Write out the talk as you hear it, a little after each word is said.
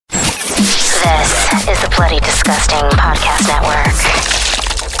is the Bloody Disgusting Podcast Network.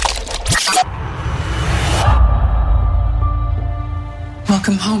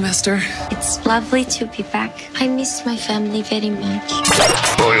 Welcome home, Esther. It's lovely to be back. I miss my family very much.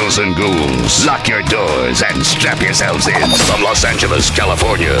 Boils and ghouls, lock your doors and strap yourselves in. From Los Angeles,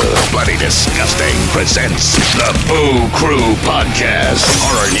 California, Bloody Disgusting presents the Boo Crew Podcast.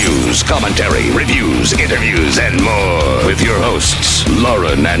 Horror news, commentary, reviews, interviews, and more. With your hosts,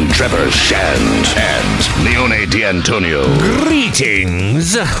 Lauren and Trevor Shand and Leone D'Antonio.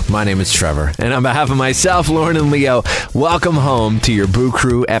 Greetings! My name is Trevor, and on behalf of myself, Lauren, and Leo, welcome home to your Boo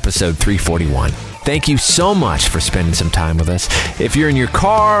Crew episode 341. Thank you so much for spending some time with us. If you're in your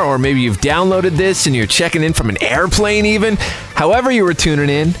car, or maybe you've downloaded this and you're checking in from an airplane even, however you were tuning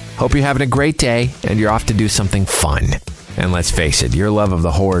in, hope you're having a great day and you're off to do something fun. And let's face it, your love of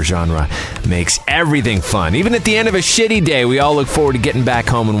the horror genre makes everything fun. Even at the end of a shitty day, we all look forward to getting back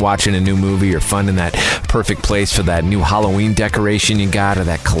home and watching a new movie, or finding that perfect place for that new Halloween decoration you got, or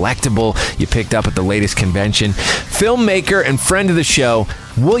that collectible you picked up at the latest convention. Filmmaker and friend of the show,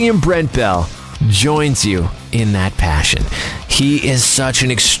 William Brent Bell, joins you in that passion. He is such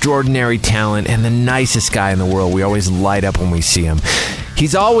an extraordinary talent and the nicest guy in the world. We always light up when we see him.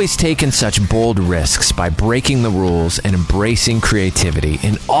 He's always taken such bold risks by breaking the rules and embracing creativity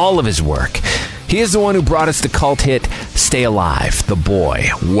in all of his work. He is the one who brought us the cult hit Stay Alive, The Boy,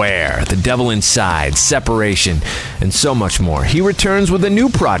 Where, The Devil Inside, Separation, and so much more. He returns with a new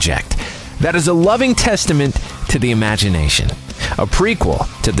project that is a loving testament to the imagination. A prequel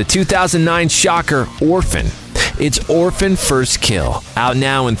to the 2009 shocker ORPHAN. It's ORPHAN First Kill, out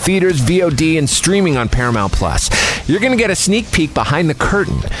now in theaters, VOD, and streaming on Paramount+. You're going to get a sneak peek behind the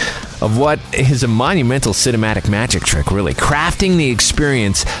curtain of what is a monumental cinematic magic trick, really, crafting the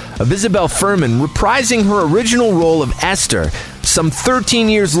experience of Isabel Fuhrman reprising her original role of Esther some 13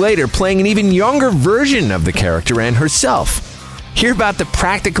 years later, playing an even younger version of the character and herself. Hear about the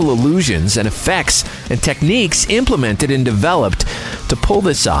practical illusions and effects and techniques implemented and developed to pull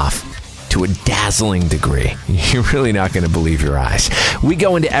this off to a dazzling degree. You're really not going to believe your eyes. We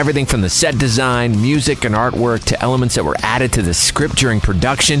go into everything from the set design, music, and artwork to elements that were added to the script during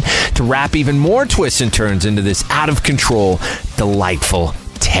production to wrap even more twists and turns into this out-of-control, delightful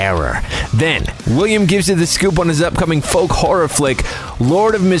terror. Then, William gives you the scoop on his upcoming folk horror flick,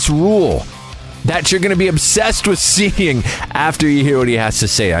 Lord of Misrule, that you're going to be obsessed with seeing after you hear what he has to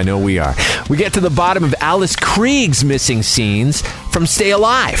say. I know we are. We get to the bottom of Alice Krieg's missing scenes from Stay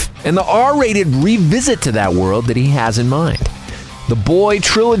Alive and the R-rated revisit to that world that he has in mind. The Boy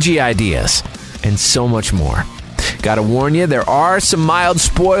trilogy ideas and so much more. Gotta warn you, there are some mild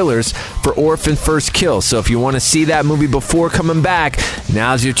spoilers for ORPHAN First Kill, so if you want to see that movie before coming back,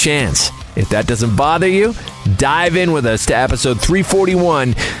 now's your chance. If that doesn't bother you, dive in with us to episode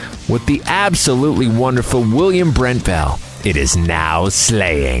 341 with the absolutely wonderful William Brent Bell. It is now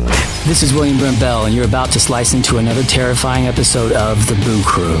slaying. This is William Brent Bell, and you're about to slice into another terrifying episode of The Boo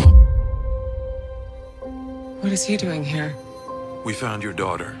Crew. What is he doing here? We found your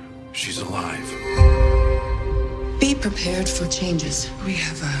daughter. She's alive. Be prepared for changes. We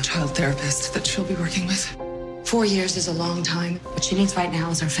have a child therapist that she'll be working with. 4 years is a long time. What she needs right now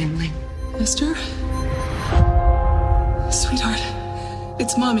is our family. Esther? Sweetheart,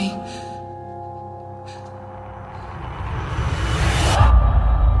 it's Mommy.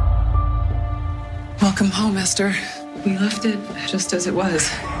 Welcome home, Esther. We left it just as it was.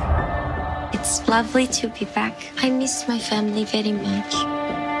 It's lovely to be back. I miss my family very much.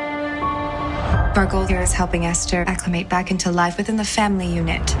 Our goal here is helping Esther acclimate back into life within the family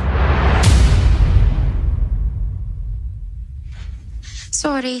unit.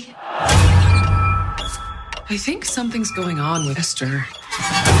 Sorry. I think something's going on with Esther.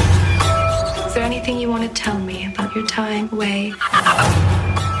 Is there anything you want to tell me about your time away?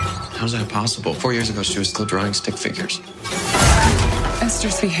 How's that possible? 4 years ago, she was still drawing stick figures.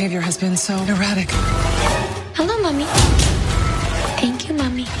 Esther's behavior has been so erratic. Hello, Mommy. Thank you,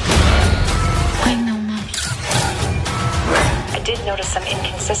 Mommy. I know, Mommy. I did notice some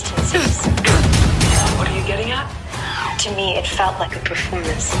inconsistencies. What are you getting at? To me, it felt like a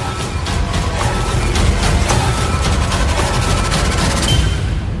performance.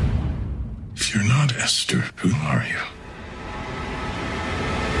 If you're not Esther, who are you?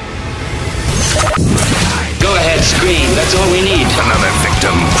 Go ahead, scream. That's all we need. Another victim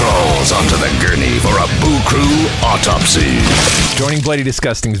victim crawls onto the gurney for a Boo Crew autopsy. Joining Bloody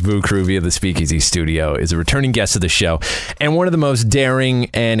Disgusting's Boo Crew via the Speakeasy studio is a returning guest of the show and one of the most daring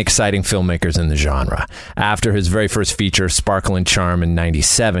and exciting filmmakers in the genre. After his very first feature, Sparkle and Charm, in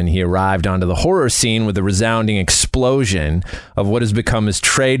 '97, he arrived onto the horror scene with a resounding explosion of what has become his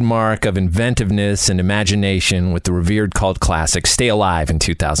trademark of inventiveness and imagination with the revered cult classic Stay Alive in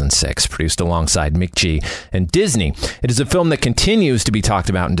 2006, produced alongside Mick G and Disney. It is a film that continues to be talked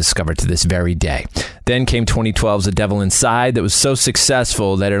about and discovered to this very day. Then came 2012's The Devil Inside, that was so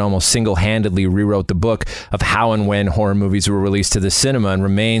successful that it almost single-handedly rewrote the book of how and when horror movies were released to the cinema, and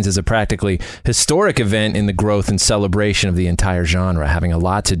remains as a practically historic event in the growth and celebration of the entire genre, having a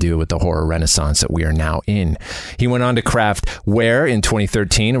lot to do with the horror renaissance that we are now in. He went on to craft Where in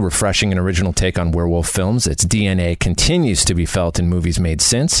 2013, a refreshing and original take on werewolf films. Its DNA continues to be felt in movies made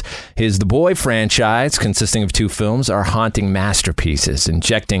since. His The Boy franchise, consisting of 2 films, are haunting masterpieces,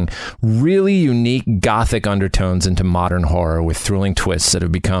 injecting really unique gothic undertones into modern horror with thrilling twists that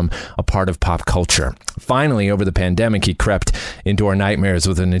have become a part of pop culture. Finally, over the pandemic, he crept into our nightmares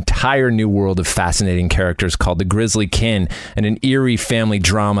with an entire new world of fascinating characters called The Grisly Kin, and an eerie family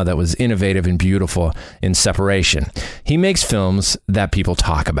drama that was innovative and beautiful in separation. He makes films that people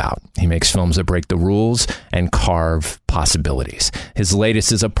talk about. He makes films that break the rules and carve possibilities. His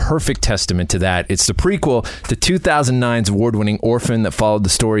latest is a perfect testament to that. It's the prequel to 2009's award-winning Orphan that followed the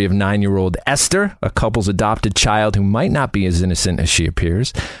story of 9-year-old Esther, a couple's adopted child who might not be as innocent as she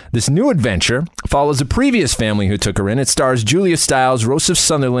appears. This new adventure follows a previous family who took her in. It stars Julia Stiles, Joseph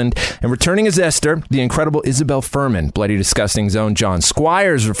Sutherland, and returning as Esther, the incredible Isabel Furman. Bloody Disgusting's own John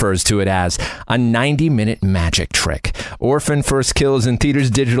Squires refers to it as a 90-minute magic trick. Orphan First Kill is in theaters,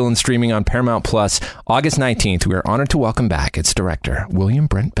 digital, and streaming on Paramount Plus August 19th. We are honored to welcome back its director, William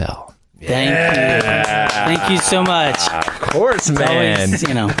Brent Bell. Thank you. Thank you so much. Of course, man.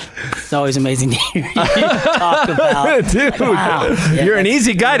 It's always amazing to hear you talk about. Dude, wow. You're an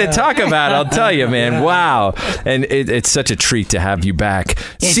easy guy to talk about, I'll tell you, man. Wow. And it's such a treat to have you back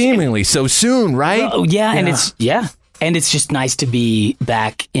seemingly so soon, right? Oh, yeah. And it's just nice to be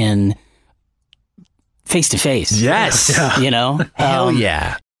back in face to face. Yes. Hell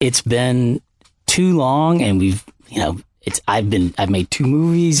yeah. It's been too long, and we've, I've made 2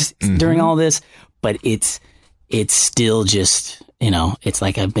 movies during all this, but it's still just, it's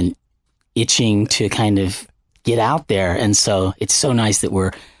like I've been itching to kind of get out there. And so it's so nice that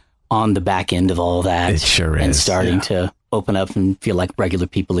we're on the back end of all of that. It sure is. And starting to open up and feel like regular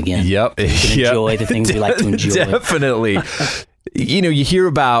people again. Yep. Enjoy the things we like to enjoy. Definitely. You hear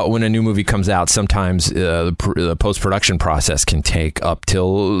about when a new movie comes out, sometimes the post-production process can take up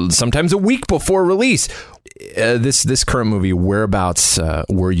till sometimes a week before release. This current movie, whereabouts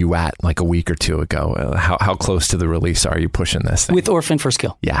were you at like a week or 2 ago? How close to the release are you pushing this thing? With Orphan First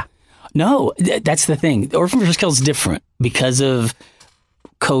Kill? Yeah. No, that's the thing. Orphan First Kill is different because of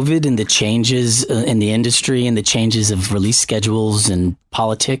COVID and the changes in the industry and the changes of release schedules and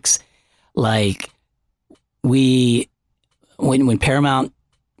politics. Like when Paramount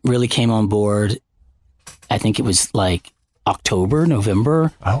really came on board, I think it was like October,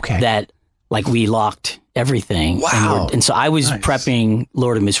 November. Okay. That like we locked everything. Wow. And so I was prepping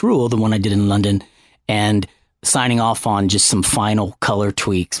Lord of Misrule, the one I did in London, and signing off on just some final color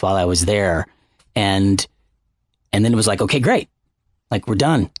tweaks while I was there. And then it was like, okay, great. Like we're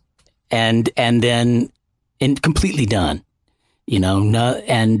done. And then completely done,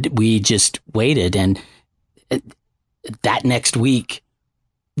 and we just waited. And that next week,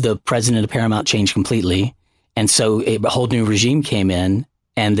 the president of Paramount changed completely. And so a whole new regime came in,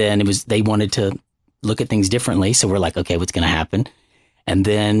 and then they wanted to look at things differently. So we're like, okay, what's going to happen? And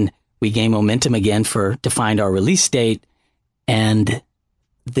then we gained momentum again to find our release date. And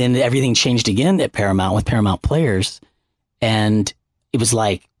then everything changed again at Paramount with Paramount Players. And it was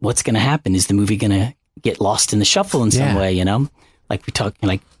like, what's going to happen? Is the movie going to get lost in the shuffle in some way, Like we talk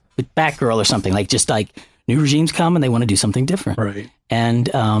like with Batgirl or something, like just like new regimes come and they want to do something different. Right. And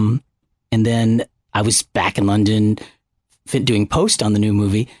then I was back in London doing post on the new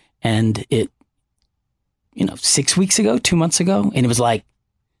movie, and it, 6 weeks ago, 2 months ago, and it was like,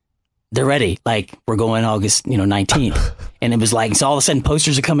 they're ready. Like we're going August, 19th. And it was like, so all of a sudden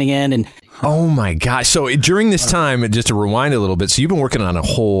posters are coming in and. Oh my gosh. So during this time, just to rewind a little bit, so you've been working on a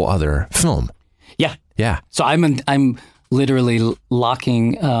whole other film. Yeah. Yeah. So I'm literally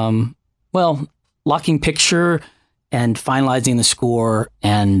locking picture and finalizing the score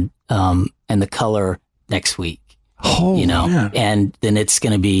and the color next week. Oh, yeah. And then it's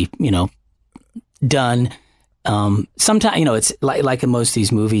going to be, done. Sometimes, it's like in most of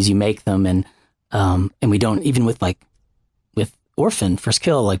these movies, you make them and we don't, even with ORPHAN, First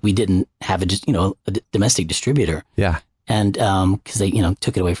Kill, like we didn't have a domestic distributor. Yeah. And because they,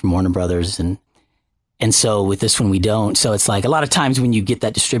 took it away from Warner Brothers. And so with this one, we don't. So it's like a lot of times when you get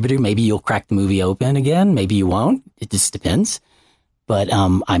that distributor, maybe you'll crack the movie open again. Maybe you won't. It just depends. But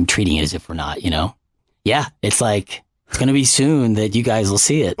I'm treating it as if we're not, Yeah, it's like, it's going to be soon that you guys will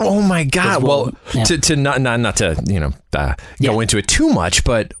see it. Oh my God. Well, yeah. to not to, go into it too much,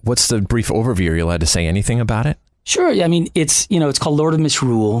 but what's the brief overview? Are you allowed to say anything about it? Sure. I mean, it's called Lord of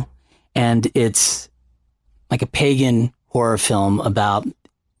Misrule, and it's like a pagan horror film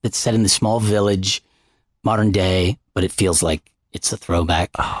that's set in the small village, modern day, but it feels like it's a throwback.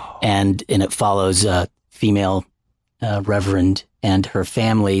 Oh. And it follows a female reverend and her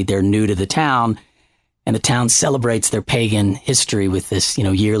family. They're new to the town, and the town celebrates their pagan history with this,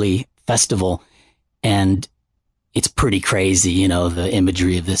 yearly festival. And it's pretty crazy, the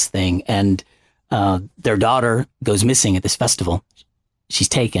imagery of this thing. And their daughter goes missing at this festival. She's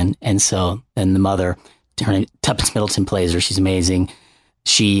taken. And so then the mother, her name, Tuppence Middleton plays her. She's amazing.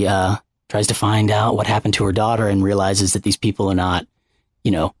 She tries to find out what happened to her daughter and realizes that these people are not,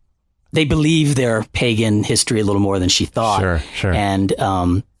 they believe their pagan history a little more than she thought. Sure. And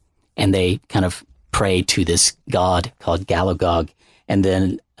they kind of pray to this god called Galagog. And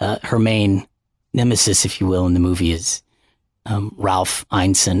then her main nemesis, if you will, in the movie is Ralph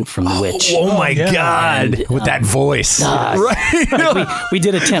Ineson from The Witch. Oh my God. And, with that voice. Right. we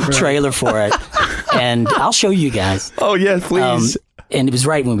did a temp trailer for it, and I'll show you guys. Oh, yes, please. And it was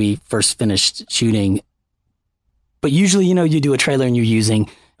right when we first finished shooting. But usually, you do a trailer and you're using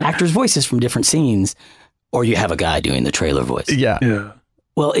actors' voices from different scenes, or you have a guy doing the trailer voice. Yeah.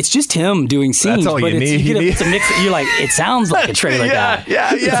 Well, it's just him doing scenes. That's all but you need. It's a mix. You're like, it sounds like a trailer guy.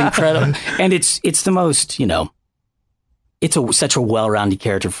 Yeah. It's incredible. And it's the most, it's such a well-rounded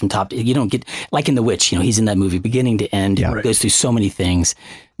character from top to, you don't get, like in The Witch, he's in that movie beginning to end. Yeah, Goes through so many things.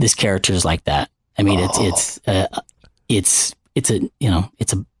 This character is like that. I mean, it's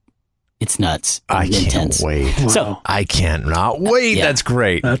nuts. I intense. Can't wait. Wow. So I cannot wait. Yeah. That's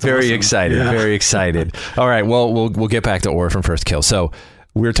great. That's very awesome. excited. Yeah. Very excited. All right. Well, we'll get back to ORPHAN First Kill. So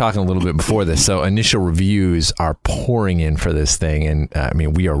we were talking a little bit before this. So initial reviews are pouring in for this thing,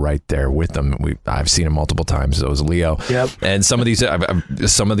 and we are right there with them. I've seen them multiple times. So was Leo. Yep. And some of these are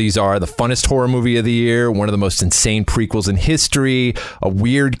the funnest horror movie of the year, one of the most insane prequels in history, a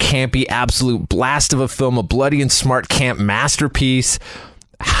weird, campy, absolute blast of a film, a bloody and smart camp masterpiece.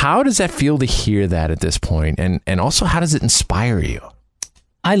 How does that feel to hear that at this point? And also, how does it inspire you?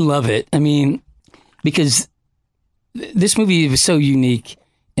 I love it. I mean, because this movie was so unique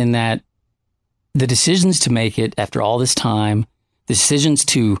in that the decisions to make it after all this time, the decisions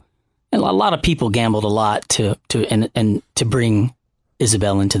to, and a lot of people gambled a lot to bring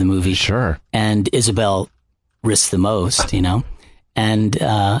Isabel into the movie. Sure. And Isabel risked the most, and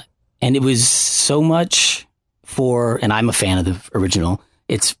it was so much and I'm a fan of the original.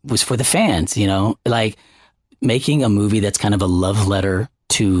 Was for the fans, like making a movie that's kind of a love letter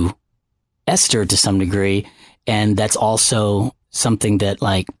to Esther to some degree. And that's also something that,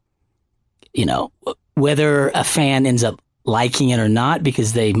 like, whether a fan ends up liking it or not,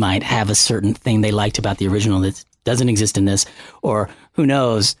 because they might have a certain thing they liked about the original that doesn't exist in this, or who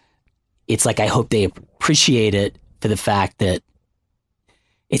knows, it's like, I hope they appreciate it for the fact that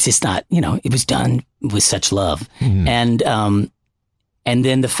it's just not, it was done with such love. Mm-hmm. And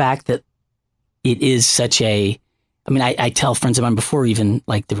then the fact that it is such I tell friends of mine before even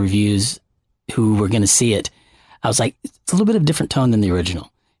like the reviews who were going to see it, I was like, it's a little bit of a different tone than the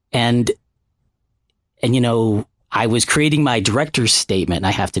original. And I was creating my director's statement, and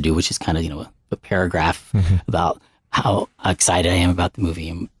I have to do, which is kind of, a paragraph about how excited I am about the movie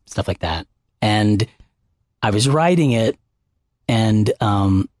and stuff like that. And I was writing it, and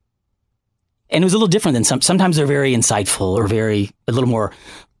it was a little different than sometimes they're very insightful or a little more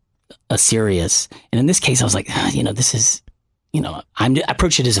serious. And in this case, I was like, this is, I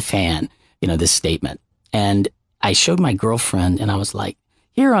approach it as a fan, this statement. And I showed my girlfriend, and I was like,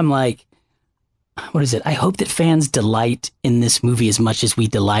 I'm like, what is it? I hope that fans delight in this movie as much as we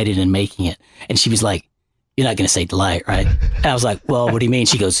delighted in making it. And she was like, you're not going to say delight, right? And I was like, well, what do you mean?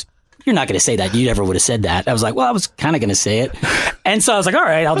 She goes, you're not going to say that. You never would have said that. I was like, well, I was kind of going to say it. And so I was like, all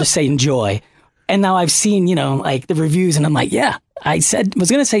right, I'll just say enjoy. And now I've seen, like the reviews, and I'm like, yeah, I was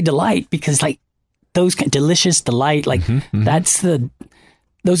going to say delight, because like those delicious, delight, like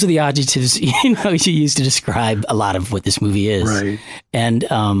those are the adjectives, you use to describe a lot of what this movie is. Right.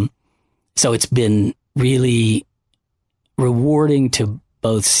 And so it's been really rewarding to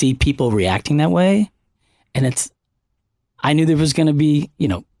both see people reacting that way. And I knew there was going to be,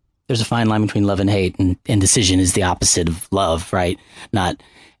 there's a fine line between love and hate, and indecision is the opposite of love, right? And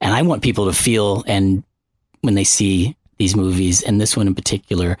I want people to feel, and when they see these movies, and this one in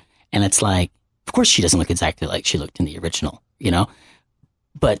particular, and it's like, of course she doesn't look exactly like she looked in the original,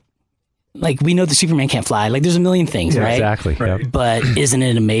 but like, we know that Superman can't fly. Like, there's a million things, right? Exactly. Right. But isn't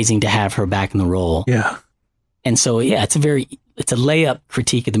it amazing to have her back in the role? Yeah. And so, yeah, it's a layup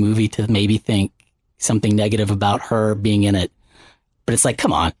critique of the movie to maybe think something negative about her being in it. But it's like,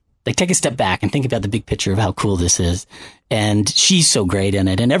 come on, like, take a step back and think about the big picture of how cool this is. And she's so great in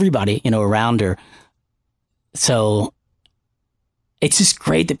it, and everybody, around her. So it's just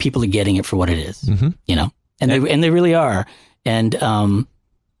great that people are getting it for what it is, and they really are. And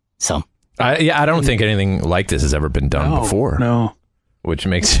so. I don't think anything like this has ever been done before. No. Which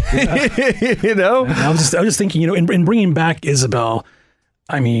makes, I was just thinking, in bringing back Isabel,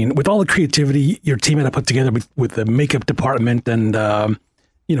 I mean, with all the creativity your team had to put together with the makeup department and,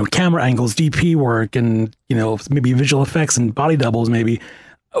 camera angles, DP work, and, maybe visual effects and body doubles, maybe.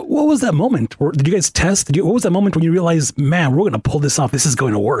 What was that moment? Did you guys test? What was that moment when you realized, man, we're going to pull this off. This is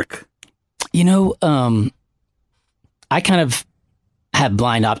going to work? I kind of had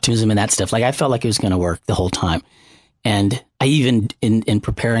blind optimism and that stuff. Like, I felt like it was going to work the whole time. And I even, in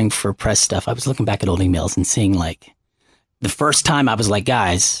preparing for press stuff, I was looking back at old emails and seeing, like, the first time I was like,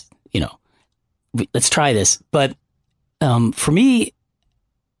 guys, let's try this. But for me,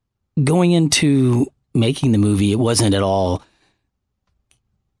 going into making the movie, it wasn't at all.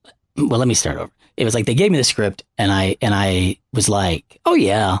 Well, let me start over. It was like they gave me the script, and I was like, oh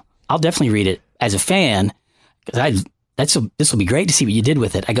yeah, I'll definitely read it as a fan, because this will be great to see what you did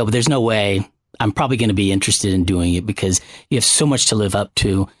with it. I go, but there's no way I'm probably going to be interested in doing it, because you have so much to live up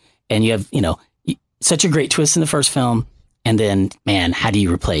to, and you have, such a great twist in the first film. And then, man, how do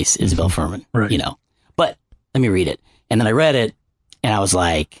you replace Isabel Furman? Right. But let me read it. And then I read it, and I was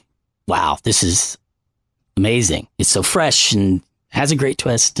like, wow, this is amazing. It's so fresh and has a great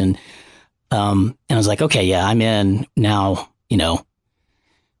twist. And I was like, okay, yeah, I'm in now.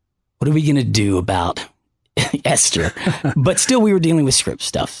 What are we going to do about Esther? But still, we were dealing with script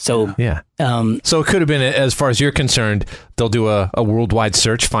stuff. So yeah. So it could have been, as far as you're concerned, they'll do a worldwide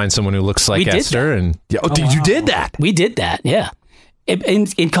search, find someone who looks like Esther, and you did that. We did that, yeah,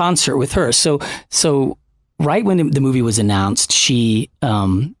 in concert with her. So right when the movie was announced, she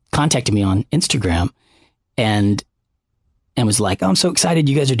contacted me on Instagram and was like, "Oh, I'm so excited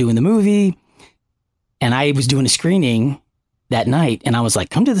you guys are doing the movie." And I was doing a screening that night, and I was like,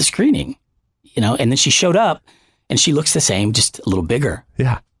 "Come to the screening." And then she showed up, and she looks the same, just a little bigger.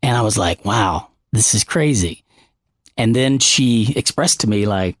 Yeah. And I was like, wow, this is crazy. And then she expressed to me,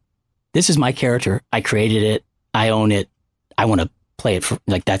 like, this is my character. I created it. I own it. I want to play it for,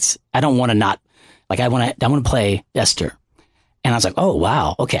 like, I don't want to not, like, I want to play Esther. And I was like, oh,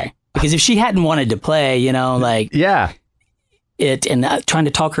 wow. Okay. Because if she hadn't wanted to play, yeah, it, and trying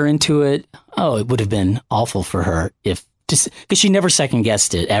to talk her into it, it would have been awful for her because she never second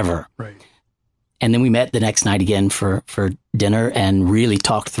guessed it ever. Right. And then we met the next night again for dinner and really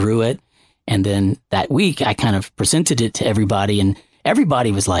talked through it. And then that week I kind of presented it to everybody, and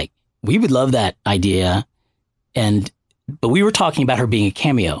everybody was like, we would love that idea. But we were talking about her being a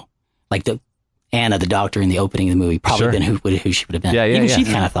cameo, like Anna, the doctor in the opening of the movie, probably been who she would have been. Yeah, Even she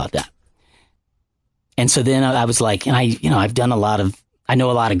kind of thought that. And so then I was like, and I've done I know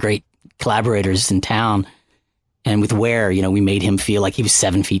a lot of great collaborators in town. And with Ware, we made him feel like he was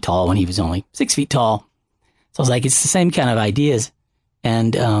 7 feet tall when he was only 6 feet tall. So I was like, it's the same kind of ideas,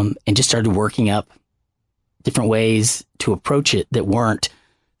 and just started working up different ways to approach it that weren't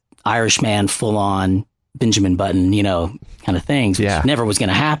Irishman, full on Benjamin Button, kind of things, which never was going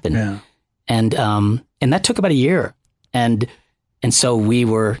to happen. Yeah. And that took about a year, and so we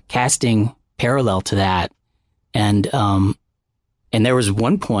were casting parallel to that, and there was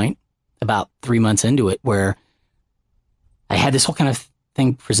one point about 3 months into it where I had this whole kind of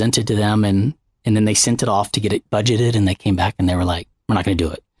thing presented to them, and then they sent it off to get it budgeted, and they came back and they were like, we're not going to do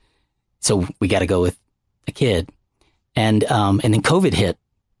it. So we got to go with a kid. And then COVID hit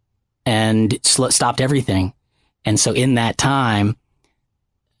and it stopped everything. And so in that time,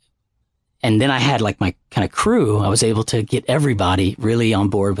 and then I had like my kind of crew, I was able to get everybody really on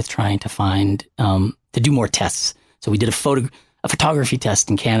board with trying to find, to do more tests. So we did a photography test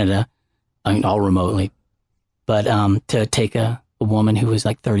in Canada, all remotely. But to take a woman who was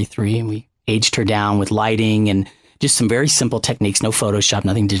like 33, and we aged her down with lighting and just some very simple techniques, no Photoshop,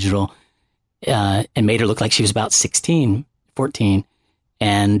 nothing digital, and made her look like she was about 16, 14.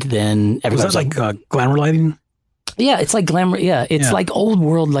 And then everybody was that like glamour lighting? Yeah, it's like glamour. Yeah, it's like old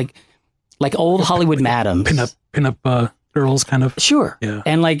world, like old Hollywood madams. Pin up girls, kind of. Sure. Yeah.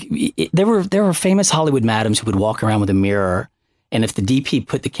 And like there were famous Hollywood madams who would walk around with a mirror, and if the DP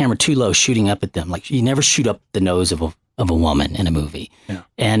put the camera too low, shooting up at them, like you never shoot up the nose of a woman in a movie. Yeah.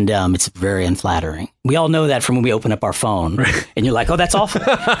 And it's very unflattering. We all know that from when we open up our phone, and you're like, oh, that's awful.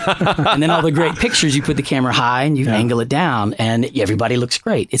 And then all the great pictures, you put the camera high and you angle it down, and everybody looks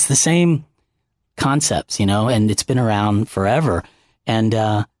great. It's the same concepts, and it's been around forever. And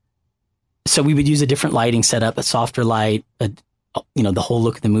so we would use a different lighting setup, a softer light. The whole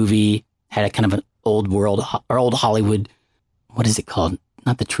look of the movie had a kind of an old world or old Hollywood. What is it called?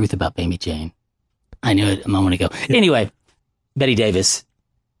 Not The Truth About Baby Jane. I knew it a moment ago. Yeah. Anyway, Betty Davis,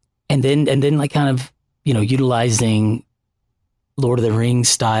 and then like kind of utilizing Lord of the Rings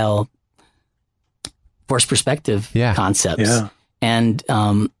style forced perspective concepts. Yeah. And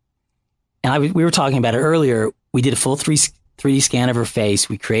we were talking about it earlier. We did a full 3D scan of her face.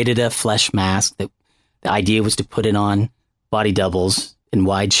 We created a flesh mask that the idea was to put it on body doubles in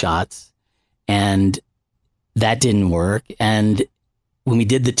wide shots, and that didn't work. And when we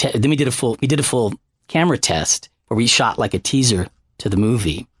did then we did a full camera test where we shot like a teaser to the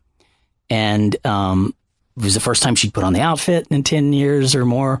movie, and it was the first time she'd put on the outfit in 10 years or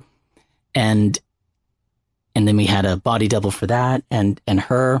more, and then we had a body double for that and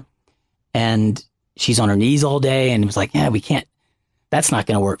her, and she's on her knees all day, and it was like, yeah, we can't, that's not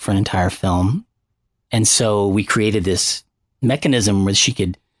going to work for an entire film. And so we created this mechanism where she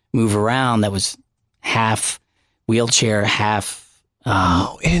could move around that was half wheelchair, half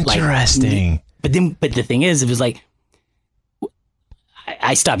interesting. But the thing is, it was like,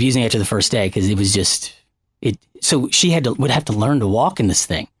 I stopped using it after the first day because it was just it. So she would have to learn to walk in this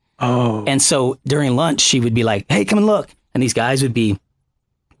thing. Oh, and so during lunch she would be like, "Hey, come and look," and these guys would be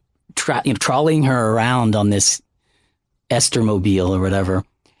trolleying her around on this Esther mobile or whatever,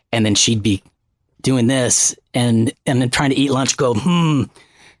 and then she'd be doing this and then trying to eat lunch, go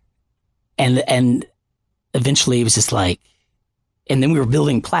and eventually it was just like. And then we were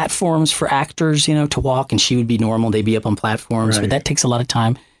building platforms for actors, to walk, and she would be normal. They'd be up on platforms, but that takes a lot of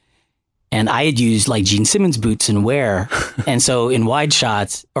time. And I had used like Gene Simmons boots and wear. And so in wide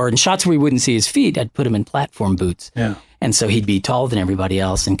shots or in shots where we wouldn't see his feet, I'd put him in platform boots. Yeah. And so he'd be taller than everybody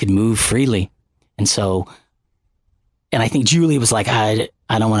else and could move freely. And I think Julie was like, I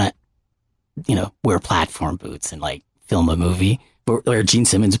don't want to, wear platform boots and like film a movie, or Gene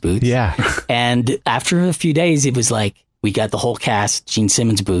Simmons boots. Yeah. And after a few days, it was like, we got the whole cast, Gene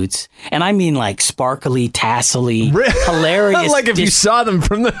Simmons boots. And I mean like sparkly, tassely, hilarious. Like if you saw them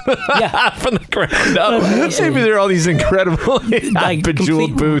from the from the ground up. Maybe they're all these incredible like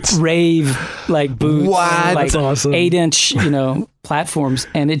bejeweled boots. Rave like boots. What? Like That's awesome. 8-inch, platforms.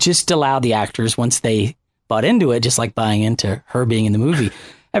 And it just allowed the actors, once they bought into it, just like buying into her being in the movie,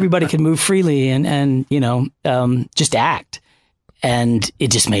 everybody could move freely and just act. And it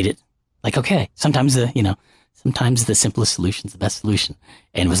just made it like, okay, sometimes the simplest solution is the best solution.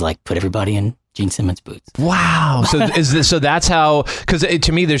 And it was like, put everybody in Gene Simmons boots. Wow. So that's how, because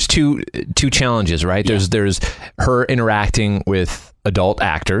to me, there's two challenges, right? Yeah. There's her interacting with adult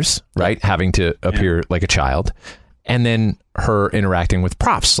actors, right? Having to appear like a child. And then her interacting with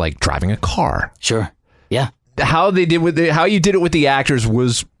props, like driving a car. Sure. Yeah. How you did it with the actors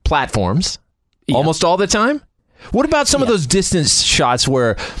was platforms almost all the time. What about some of those distance shots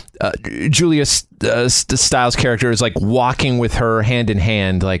where Julia Stiles' character is like walking with her hand in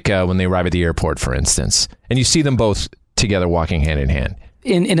hand, like when they arrive at the airport, for instance, and you see them both together walking hand in hand?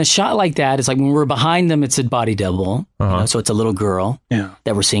 In a shot like that, it's like when we're behind them, it's a body double. So it's a little girl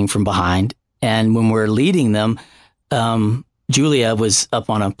that we're seeing from behind. And when we're leading them, Julia was up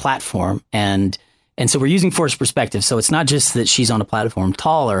on a platform. And so we're using forced perspective. So it's not just that she's on a platform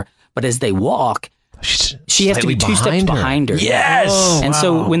taller, but as they walk, she has to be 2 steps behind her. Yes. And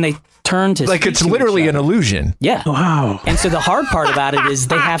so when they turn to like it's literally an illusion. Yeah. Wow. And so the hard part about it is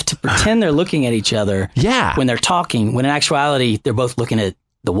they have to pretend they're looking at each other. Yeah. When they're talking, when in actuality they're both looking at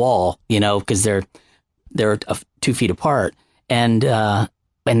the wall, because they're 2 feet apart. And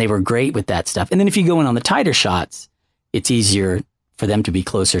they were great with that stuff. And then if you go in on the tighter shots, it's easier for them to be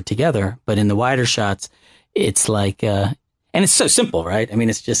closer together. But in the wider shots, it's like, and it's so simple, right? I mean,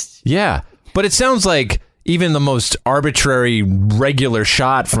 it's just. Yeah. But it sounds like even the most arbitrary, regular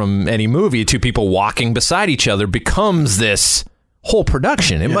shot from any movie, 2 people walking beside each other, becomes this whole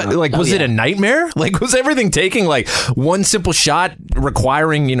production. Was it a nightmare? Like, was everything taking like one simple shot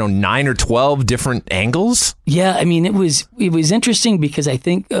requiring, 9 or 12 different angles? Yeah, I mean, it was interesting because I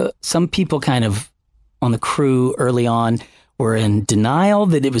think some people kind of on the crew early on were in denial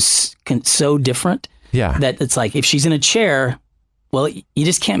that it was so different. Yeah. That it's like, if she's in a chair, well, you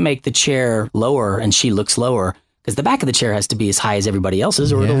just can't make the chair lower and she looks lower because the back of the chair has to be as high as everybody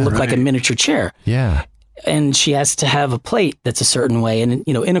else's, or it'll look like a miniature chair. Yeah. And she has to have a plate that's a certain way. And,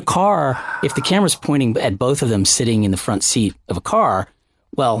 in a car, if the camera's pointing at both of them sitting in the front seat of a car,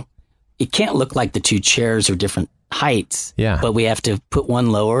 well, it can't look like the two chairs are different heights. Yeah. But we have to put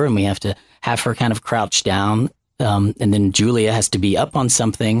one lower, and we have to have her kind of crouch down. And then Julia has to be up on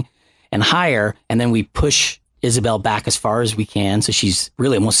something and higher. And then we push Isabel back as far as we can. So she's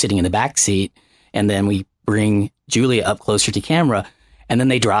really almost sitting in the back seat. And then we bring Julia up closer to camera. And then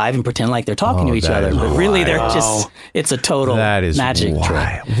they drive and pretend like they're talking to each other. But really, they're it's a total magic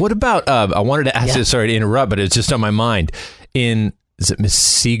trick. What about, I wanted to ask this, sorry to interrupt, but it's just on my mind. Is it Miss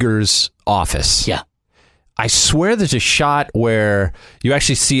Seeger's office? Yeah. I swear there's a shot where you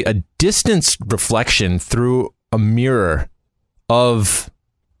actually see a distance reflection through a mirror of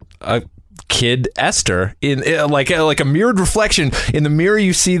a kid Esther in like a mirrored reflection. In the mirror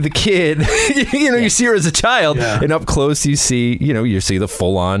you see the kid, you see her as a child, and up close you see the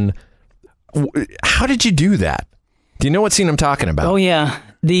full on. How did you do that? Do you know what scene I'm talking about? Oh yeah,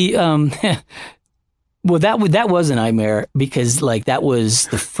 the well that was a nightmare, because that was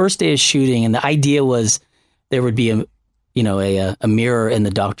the first day of shooting, and the idea was there would be a mirror in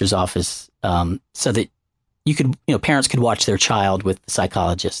the doctor's office, so that you could parents could watch their child with the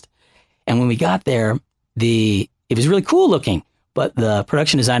psychologist. And when we got there, it was really cool looking, but the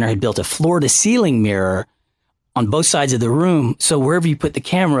production designer had built a floor-to-ceiling mirror on both sides of the room. So wherever you put the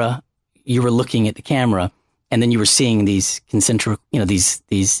camera, you were looking at the camera, and then you were seeing these concentric,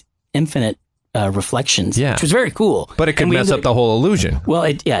 these infinite reflections, which was very cool. But it could mess up the whole illusion. Well,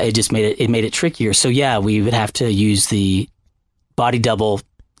 it just made it trickier. So we would have to use the body double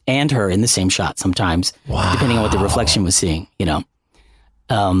and her in the same shot sometimes, depending on what the reflection was seeing.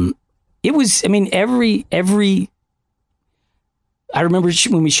 It was, I remember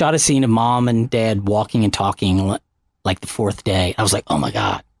when we shot a scene of mom and dad walking and talking like the fourth day. I was like, oh my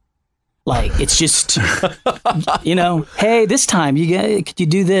God. It's just, hey, this time could you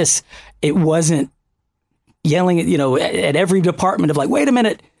do this? It wasn't yelling at every department of wait a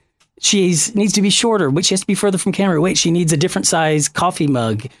minute, she needs to be shorter. Wait, she has to be further from camera. Wait, she needs a different size coffee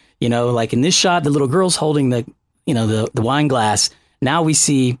mug. In this shot, the little girl's holding the wine glass. Now we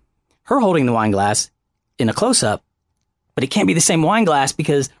see her holding the wine glass in a close-up, but it can't be the same wine glass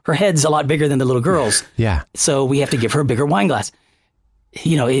because her head's a lot bigger than the little girl's. Yeah. So we have to give her a bigger wine glass.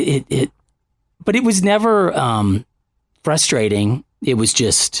 But it was never frustrating. It was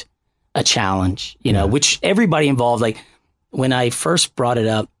just a challenge, which everybody involved, when I first brought it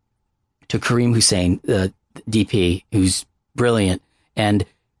up to Kareem Hussein, the DP, who's brilliant, and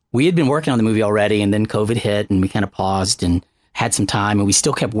we had been working on the movie already, and then COVID hit, and we kind of paused and had some time, and we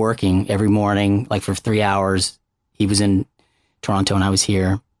still kept working every morning, for 3 hours. He was in Toronto and I was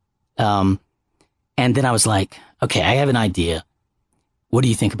here. And then I was like, okay, I have an idea. What do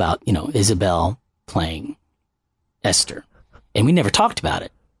you think about, Isabel playing Esther? And we never talked about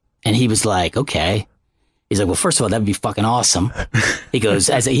it. And he was like, okay. He's like, well, first of all, that'd be fucking awesome. He goes,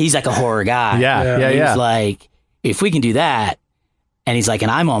 he's like a horror guy. Yeah. He was like, if we can do that. And he's like,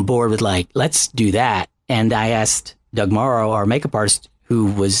 and I'm on board with let's do that. And I asked Doug Morrow, our makeup artist, who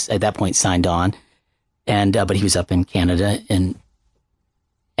was at that point signed on, and but he was up in Canada, and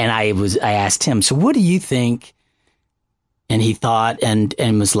I asked him, so what do you think? And he thought and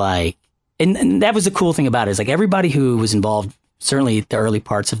was like, and that was the cool thing about it, is everybody who was involved, certainly the early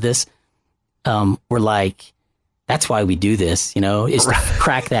parts of this, were like, that's why we do this, is to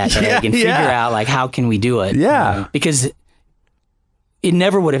crack that egg and figure out how can we do it? Yeah. Because it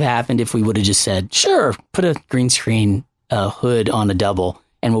never would have happened if we would have just said, sure, put a green screen hood on a double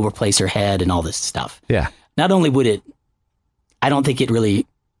and we'll replace her head and all this stuff. Yeah. Not only would it, I don't think it really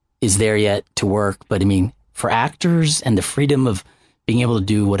is there yet to work, but for actors and the freedom of being able to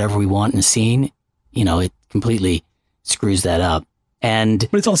do whatever we want in a scene, it completely screws that up.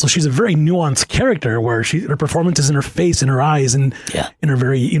 But it's also, she's a very nuanced character where her performance is in her face and her eyes and in her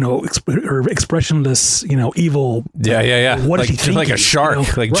very, her expressionless, evil. Yeah. What is she thinking? Like a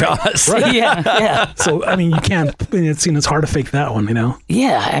shark, like Jaws. Right. Yeah. So, you can't, it's hard to fake that one,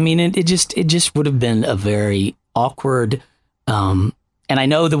 Yeah. It just would have been a very awkward, and I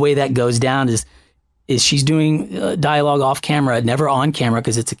know the way that goes down is she's doing dialogue off camera, never on camera,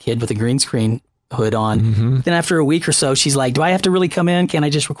 because it's a kid with a green screen hood on. Mm-hmm. Then after a week or so, she's like, do I have to really come in? Can't I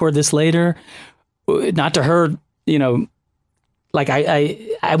just record this later? Not to her,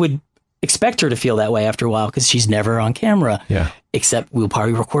 I would expect her to feel that way after a while, because she's never on camera. Yeah. Except we'll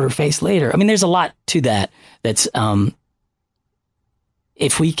probably record her face later. There's a lot to that. That's,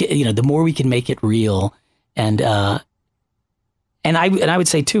 if we can, the more we can make it real, and I would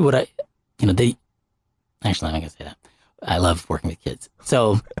say too, Actually, I'm not going to say that. I love working with kids.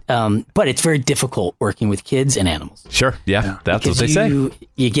 So, but it's very difficult working with kids and animals. Sure. Yeah. That's what they say.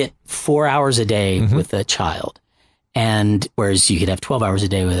 You get 4 hours a day with a child, and whereas you could have 12 hours a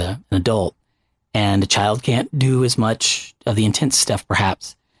day with an adult, and a child can't do as much of the intense stuff,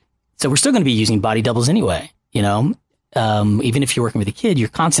 perhaps. So we're still going to be using body doubles anyway, you know? Even if you're working with a kid, you're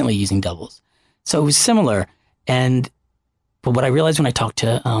constantly using doubles. So it was similar. But what I realized when I talked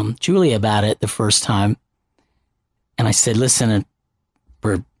to Julia about it the first time, and I said, listen,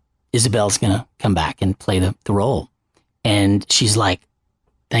 Isabel's going to come back and play the role. And she's like,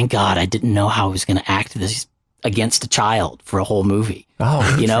 thank God I didn't know how I was going to act this against a child for a whole movie.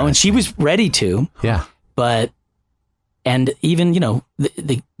 Oh, you know, and she was ready to. Yeah. And even, you know,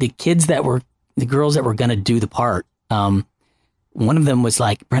 the kids that were, the girls that were going to do the part, one of them was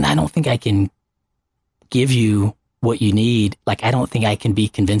like, Brent, I don't think I can give you what you need. Like, I don't think I can be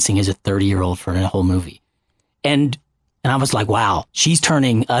convincing as a 30-year-old for a whole movie. And I was like, wow, she's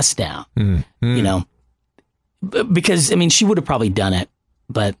turning us down, you know, because, I mean, she would have probably done it,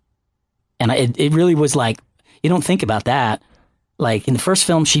 but, and it really was like, you don't think about that. Like in the first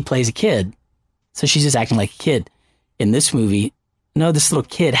film, she plays a kid. So she's just acting like a kid. In this movie, no, this little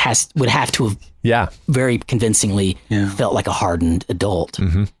kid would have to have very convincingly felt like a hardened adult.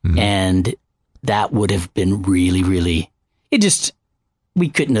 And that would have been really, really, we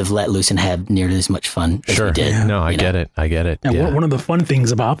couldn't have let loose and had nearly as much fun as we did. No, I get it. And one of the fun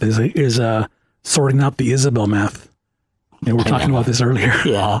things about this is sorting out the Isabel math. We were talking about this earlier.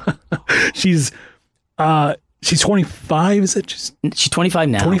 Yeah. She's 25, is it? She's 25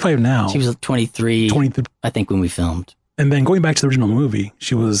 now. 25 now. She was 23, I think, when we filmed. And then going back to the original movie,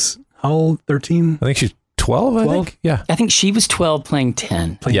 she was how old? 13? I think she's 12, I think. Yeah. I think she was 12 playing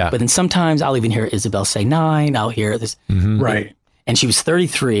 10. Yeah. But then sometimes I'll even hear Isabel say 9. I'll hear this. Right. And she was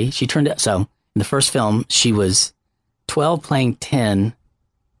 33. She turned out, so in the first film, she was 12 playing 10,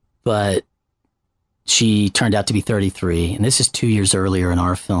 but she turned out to be 33. And this is 2 years earlier in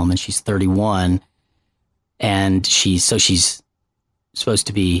our film, and she's 31. And she's supposed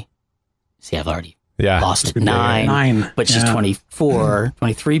to be, see, I've already lost it, 9, but she's 24,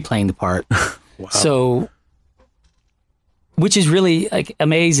 23 playing the part. Wow. So, which is really like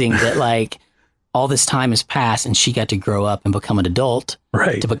amazing that like all this time has passed and she got to grow up and become an adult,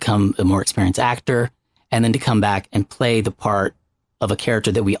 to become a more experienced actor, and then to come back and play the part of a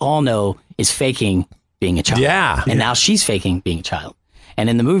character that we all know is faking being a child. Yeah. And now she's faking being a child. And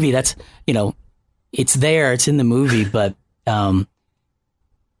in the movie, that's, you know, it's there, it's in the movie, but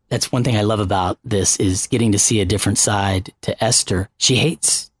that's one thing I love about this is getting to see a different side to Esther. She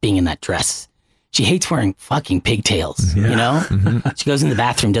hates being in that dress. She hates wearing fucking pigtails, you know? She goes in the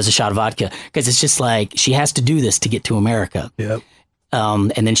bathroom, does a shot of vodka, because it's just like she has to do this to get to America. Yep.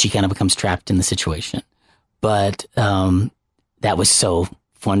 And then she kind of becomes trapped in the situation. But that was so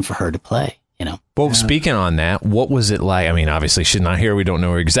fun for her to play. You know? Well, speaking on that, what was it like? I mean, obviously she's not here. We don't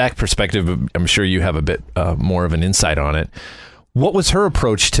know her exact perspective, but I'm sure you have a bit more of an insight on it. What was her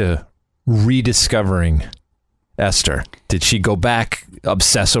approach to rediscovering Esther? Did she go back,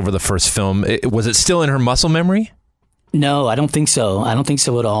 obsess over the first film? Was it still in her muscle memory? No, I don't think so. I don't think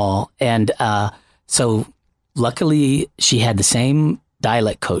so at all. And so luckily she had the same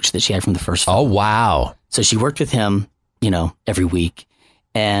dialect coach that she had from the first film. Oh, wow. So she worked with him, you know, every week.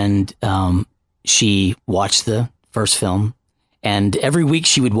 And she watched the first film, and every week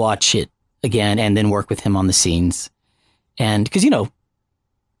she would watch it again and then work with him on the scenes. And because, you know,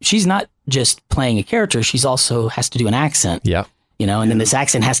 she's not just playing a character, she's also has to do an accent. Yeah. You know, and then this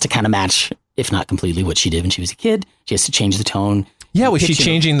accent has to kind of match, if not completely, what she did when she was a kid. She has to change the tone. Yeah, was she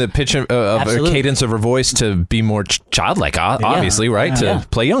changing the pitch of her cadence of her voice to be more childlike, obviously, right? To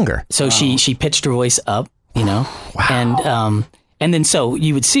play younger. So she pitched her voice up, you know. Wow. And then so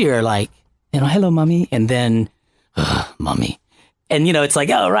you would see her like, you know, hello, mommy. And then, mommy. And, you know, it's like,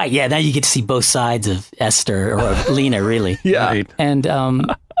 oh, right. Yeah. Now you get to see both sides of Esther or Lena, really. Yeah. Right.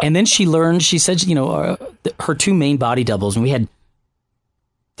 And then she learned, she said, you know, her 2 main body doubles, and we had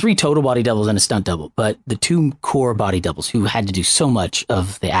 3 total body doubles and a stunt double, but the 2 core body doubles who had to do so much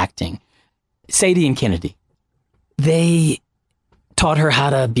of the acting, Sadie and Kennedy, they taught her how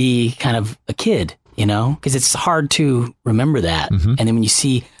to be kind of a kid. You know, because it's hard to remember that. And then when you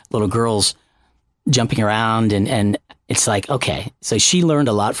see little girls jumping around and it's like, okay, so she learned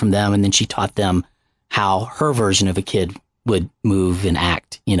a lot from them, and then she taught them how her version of a kid would move and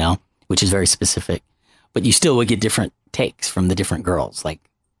act, you know, which is very specific. But you still would get different takes from the different girls. Like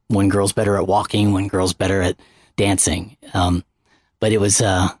one girl's better at walking, one girl's better at dancing. But it was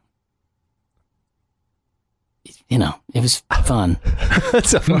it was fun.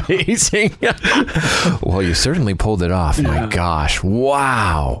 That's amazing. Well, you certainly pulled it off. My gosh.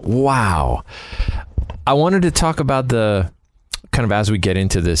 Wow. I wanted to talk about the kind of, as we get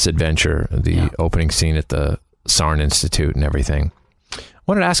into this adventure, the opening scene at the Sarn Institute and everything. I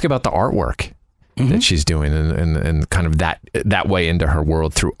wanted to ask about the artwork that she's doing and kind of that way into her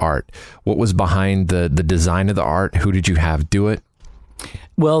world through art. What was behind the design of the art? Who did you have do it?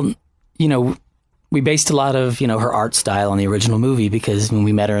 Well, we based a lot of, her art style on the original movie, because when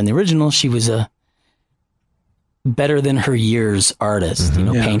we met her in the original, she was a better than her years artist,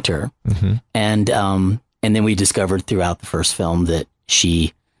 painter. And then we discovered throughout the first film that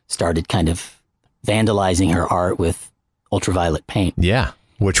she started kind of vandalizing her art with ultraviolet paint. Yeah.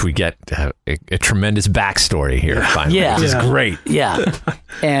 Which we get a tremendous backstory here finally, which is great. Yeah.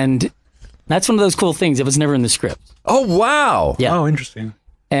 And that's one of those cool things. It was never in the script. Oh, wow. Yeah. Oh, interesting.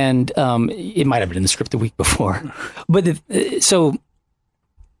 And it might have been in the script the week before. But so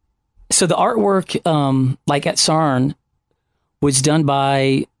the artwork, like at Sarn, was done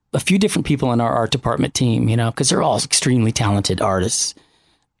by a few different people in our art department team, because they're all extremely talented artists.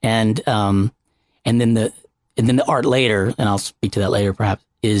 And then the art later, and I'll speak to that later perhaps,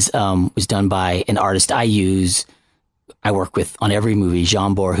 was done by an artist I work with on every movie,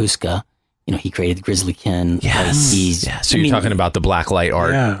 Jean Borhuska. He created the Grizzly Kin. Yes. So you're talking about the black light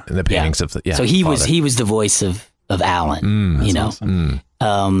art and the paintings of the. So he was the voice of Alan. Awesome.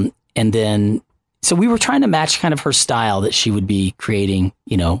 And then so we were trying to match kind of her style that she would be creating,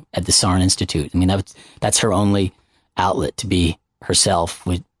 at the Sarn Institute. I mean, that's her only outlet to be herself,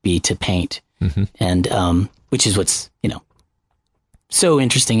 would be to paint, and which is what's so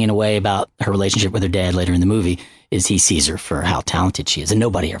interesting in a way about her relationship with her dad later in the movie, is he sees her for how talented she is, and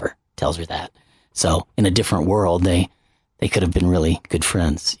nobody ever tells her that. So in a different world, they could have been really good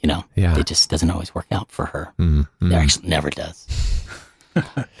friends, It just doesn't always work out for her. It actually never does.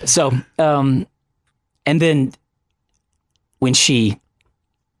 So, and then when she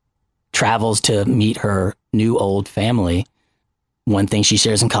travels to meet her new old family, one thing she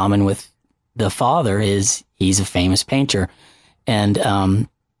shares in common with the father is he's a famous painter. And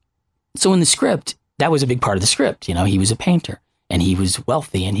so in the script, that was a big part of the script. He was a painter and he was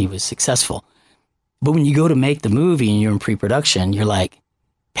wealthy and he was successful. But when you go to make the movie and you're in pre-production, you're like,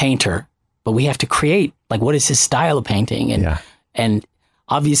 painter, but we have to create, like, what is his style of painting? And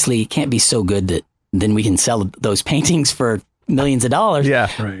obviously it can't be so good that then we can sell those paintings for millions of dollars. Yeah.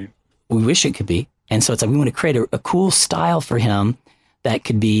 Right. We wish it could be. And so it's like, we want to create a cool style for him that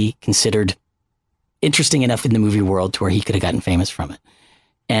could be considered interesting enough in the movie world to where he could have gotten famous from it.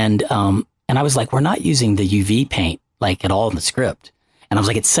 And I was like, we're not using the UV paint like at all in the script. And I was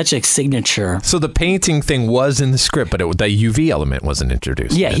like, it's such a signature. So the painting thing was in the script, but the UV element wasn't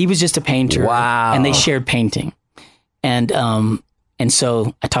introduced. Yeah, he was just a painter. Wow. And they shared painting. And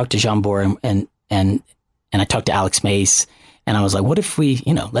so I talked to Jean Bor and I talked to Alex Mace, and I was like, what if we,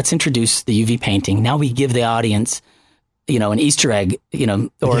 let's introduce the UV painting. Now we give the audience, an Easter egg,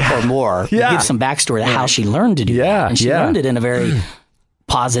 or more. We give some backstory to how she learned to do that. And she learned it in a very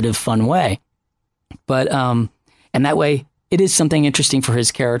positive, fun way. But, and that way it is something interesting for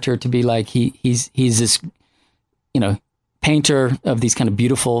his character to be like, he's this, painter of these kind of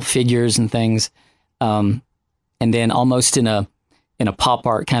beautiful figures and things. And then almost in a pop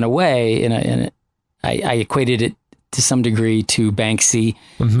art kind of way, I equated it to some degree to Banksy,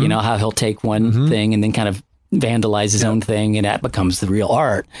 how he'll take one thing and then kind of vandalize his own thing, and that becomes the real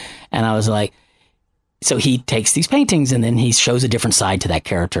art. And I was like, so he takes these paintings and then he shows a different side to that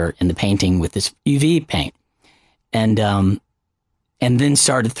character in the painting with this UV paint. And then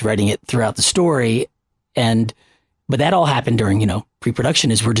started threading it throughout the story. But that all happened during, pre-production,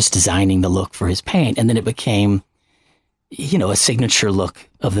 as we're just designing the look for his paint. And then it became, a signature look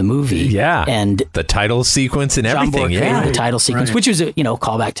of the movie. Yeah. And the title sequence and everything. Created the title sequence, which was a,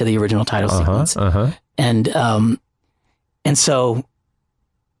 callback to the original title sequence. And so,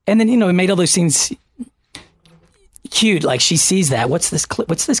 and then, we made all those scenes cute. Like, she sees that. What's this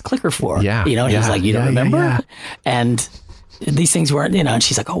clicker for? Yeah. And he's like, you don't remember? Yeah. And these things weren't, and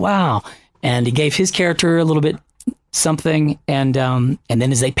she's like, oh, wow. And he gave his character a little bit something. And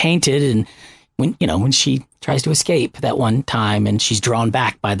then as they painted, and when she tries to escape that one time and she's drawn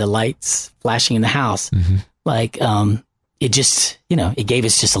back by the lights flashing in the house, it just, it gave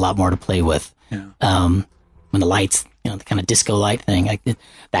us just a lot more to play with. Yeah. When the lights, the kind of disco light thing, like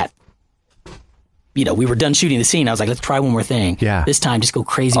that, we were done shooting the scene. I was like, let's try one more thing. Yeah. This time, just go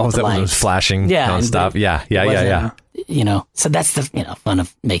crazy with the lights. Was flashing nonstop. Yeah. So that's the, fun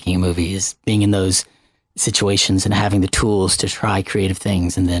of making a movie, is being in those situations and having the tools to try creative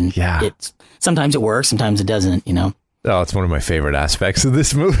things. And then sometimes it works, sometimes it doesn't, you know? Oh, it's one of my favorite aspects of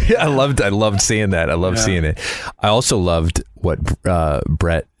this movie. I loved seeing that. I loved seeing it. I also loved what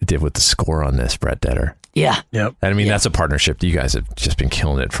Brett did with the score on this, Brett Detter. Yeah. Yep. And I mean, that's a partnership. You guys have just been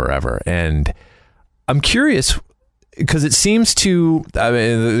killing it forever. And I'm curious, because it seems to, I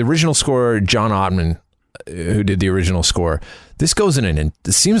mean, the original score, John Ottman, who did the original score, this goes in it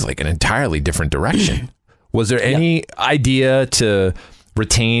seems like an entirely different direction. Was there any idea to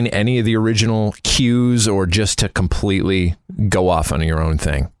retain any of the original cues or just to completely go off on your own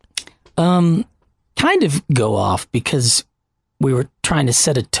thing? Kind of go off, because we were trying to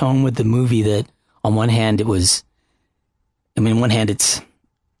set a tone with the movie that on one hand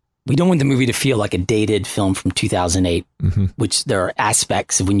we don't want the movie to feel like a dated film from 2008, which there are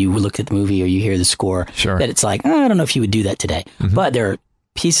aspects of when you look at the movie or you hear the score that it's like, I don't know if you would do that today. But there are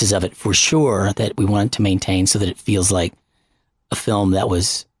pieces of it for sure that we wanted to maintain so that it feels like a film that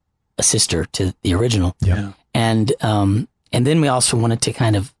was a sister to the original. Yeah. And then we also wanted to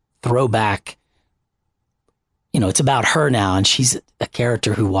kind of throw back, you know, it's about her now, and she's a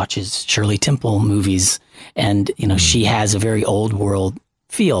character who watches Shirley Temple movies, and, you know, she has a very old world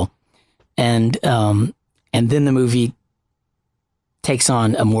feel. And then the movie takes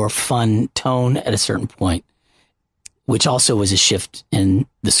on a more fun tone at a certain point, which also was a shift in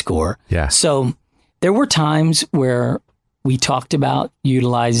the score. Yeah. So there were times where we talked about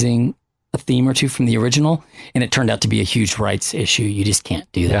utilizing a theme or two from the original, and it turned out to be a huge rights issue. You just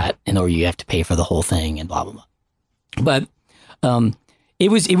can't do that, or you have to pay for the whole thing and blah, blah, blah. But it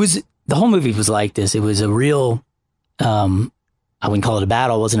was the whole movie was like this. It was a real, I wouldn't call it a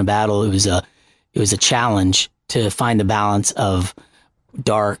battle. It wasn't a battle. It was a challenge to find the balance of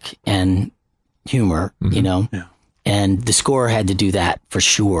dark and humor, you know? Yeah. And the score had to do that for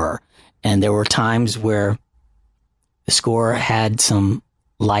sure. And there were times where the score had some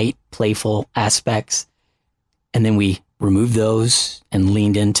light, playful aspects, and then we removed those and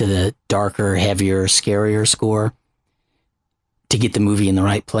leaned into the darker, heavier, scarier score to get the movie in the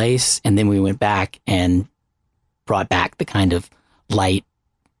right place. And then we went back and brought back the kind of light,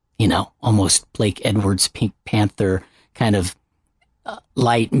 you know, almost Blake Edwards, Pink Panther kind of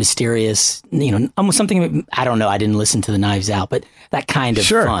light, mysterious, you know, almost something, I don't know, I didn't listen to the Knives Out, but that kind of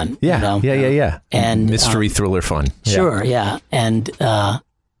fun. Yeah. You know? Yeah. And mystery thriller fun. Sure. Yeah. And it,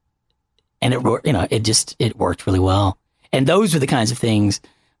 you know, it worked really well. And those were the kinds of things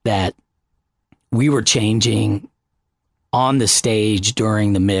that we were changing on the stage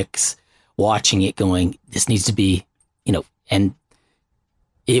during the mix, watching it going, this needs to be, you know, and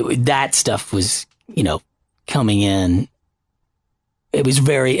that stuff was, you know, coming in. It was a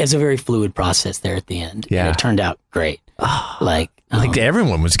very fluid process there at the end. Yeah. And it turned out great. Like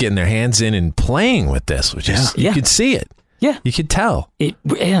everyone was getting their hands in and playing with this, which is, you could see it. Yeah. You could tell.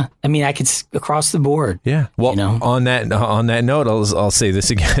 Yeah. I mean, I could across the board. Yeah. Well, you know? on that note, I'll say this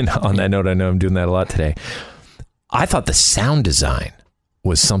again. On that note, I know I'm doing that a lot today. I thought the sound design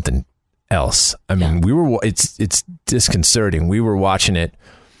was something else. I mean, it's disconcerting. We were watching it,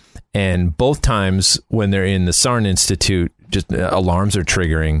 and both times when they're in the Sarn Institute, just alarms are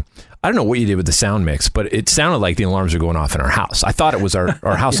triggering. I don't know what you did with the sound mix, but it sounded like the alarms were going off in our house. I thought it was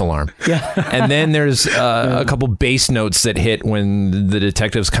our house alarm. Yeah. And then there's a couple bass notes that hit when the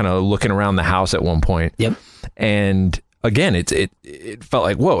detective's kind of looking around the house at one point. Yep. And again, it felt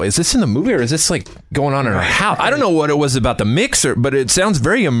like, whoa, is this in the movie or is this like going on in our house? I don't know what it was about the mixer, but it sounds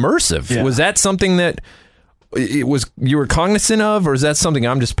very immersive. Yeah. Was that something that you were cognizant of, or is that something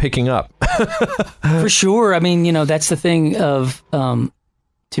I'm just picking up? For sure. I mean, you know, that's the thing of,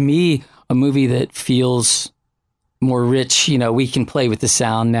 to me, a movie that feels more rich, you know, we can play with the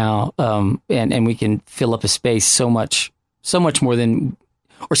sound now, and we can fill up a space so much more than,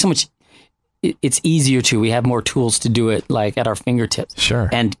 or so much, it's easier to, we have more tools to do it, like at our fingertips. Sure.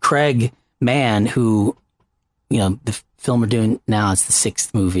 And Craig Mann, who, you know, the film we're doing now, it's the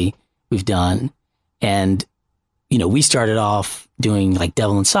 6th movie we've done. And, you know, we started off doing like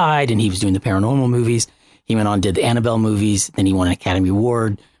Devil Inside, and he was doing the paranormal movies. He went on, did the Annabelle movies. Then he won an Academy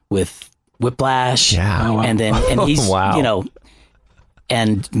Award with Whiplash. Yeah. Oh, wow. And he's, wow. you know,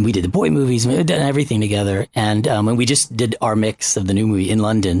 and we did the boy movies, we've done everything together. And we just did our mix of the new movie in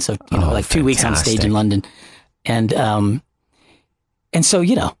London. So, you know, like 2 weeks on stage in London. And so,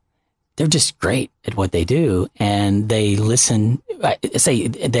 you know, they're just great at what they do. And they listen, him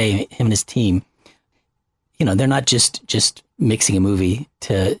and his team, you know, they're not just mixing a movie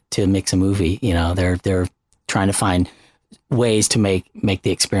to mix a movie. You know, they're trying to find ways to make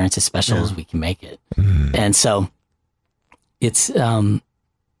the experience as special as we can make it. And so it's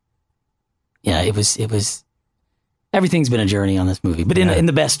yeah, it was. Everything's been a journey on this movie, but in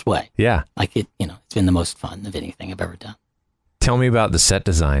the best way. Yeah, like it's been the most fun of anything I've ever done. Tell me about the set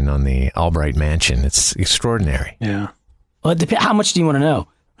design on the Albright Mansion. It's extraordinary. Yeah. Well, how much do you want to know?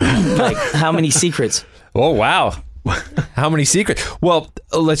 Like, how many secrets? Oh, wow. How many secrets? Well,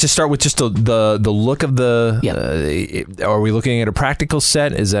 let's just start with just the look of the... Yep. Are we looking at a practical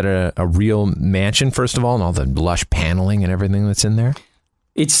set? Is that a real mansion, first of all, and all the lush paneling and everything that's in there?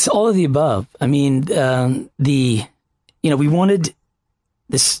 It's all of the above. I mean, we wanted...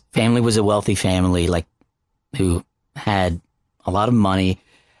 This family was a wealthy family, like, who had a lot of money,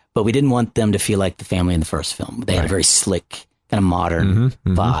 but we didn't want them to feel like the family in the first film. They had a very slick, kind of modern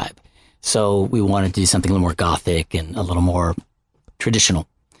vibe. So we wanted to do something a little more gothic and a little more traditional,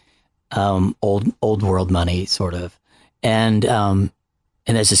 old world money sort of. And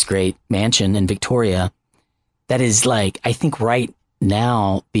there's this great mansion in Victoria that is like, I think right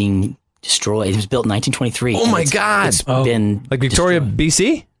now being destroyed. It was built in 1923. Oh my God. It's been like Victoria, destroyed.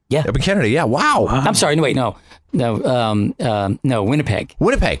 BC? Yeah. Up in Canada. Yeah. Wow. I'm sorry. No, wait, no, Winnipeg.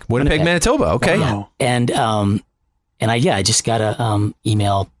 Winnipeg, Manitoba. Okay. Wow. And I just got a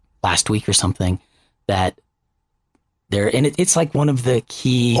email last week or something that it's like one of the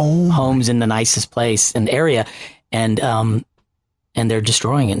key homes in the nicest place in the area, and they're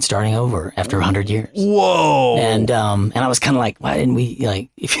destroying it and starting over after 100 years. Whoa! And I was kind of like, why didn't we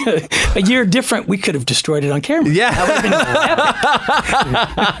if a year different? We could have destroyed it on camera. Yeah, that would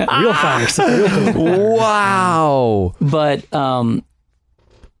have been Real fire. Wow! But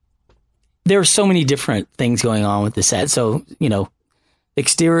there are so many different things going on with the set. So the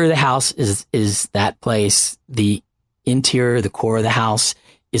exterior of the house is that place. The interior, the core of the house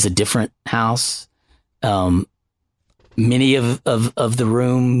is a different house. Many of the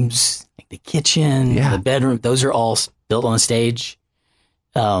rooms, like the kitchen, the bedroom, those are all built on a stage.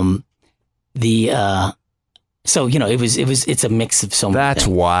 It's a mix of so many That's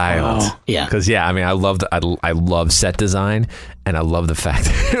things. wild. Wow. Yeah. Because I mean, I love set design, and I love the fact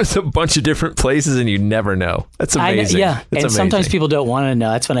that there's a bunch of different places and you never know. That's amazing. It's amazing. Sometimes people don't want to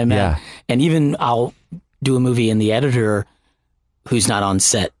know. That's what I meant. Yeah. And even I'll do a movie and the editor, who's not on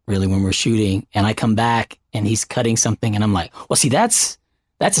set really when we're shooting, and I come back and he's cutting something and I'm like, well, see, that's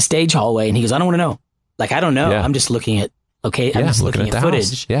a stage hallway. And he goes, I don't want to know. Like, I don't know. Yeah. I'm just looking at, I'm just looking at footage.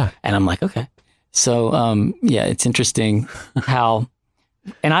 House. Yeah. And I'm like, okay. So, it's interesting how,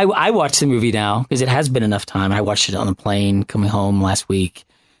 and I watched the movie now because it has been enough time. I watched it on the plane coming home last week.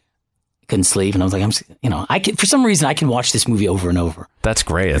 Couldn't sleep. And I was like, for some reason I can watch this movie over and over. That's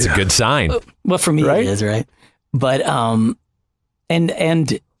great. That's a good sign. Well, for me right? it is, right? But,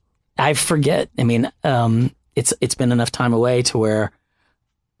 and I forget, I mean, it's been enough time away to where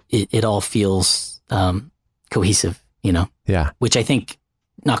it all feels, cohesive, Yeah. Which I think,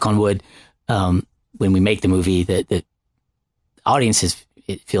 knock on wood, when we make the movie, that the audiences,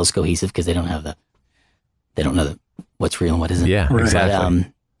 it feels cohesive because they don't know what's real and what isn't. Yeah, right. exactly.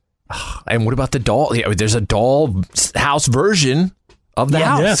 And what about the doll? Yeah, there's a doll house version of the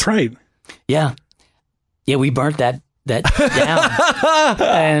house. Yeah, that's right. Yeah. Yeah, we burnt that down.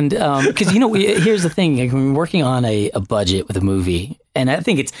 And because, here's the thing. Like, when we're working on a budget with a movie, and I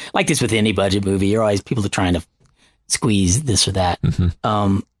think it's like this with any budget movie, you're always, people are trying to squeeze this or that.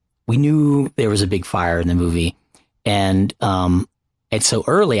 Mm-hmm. We knew there was a big fire in the movie. And so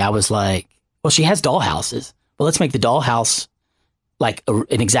early I was like, well, she has dollhouses. Well, let's make the dollhouse like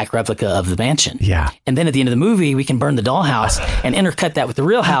an exact replica of the mansion. Yeah. And then at the end of the movie, we can burn the dollhouse and intercut that with the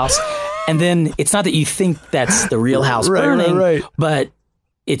real house. And then it's not that you think that's the real house burning, right. but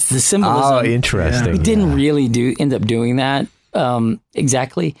it's the symbolism. Oh, interesting. We didn't really end up doing that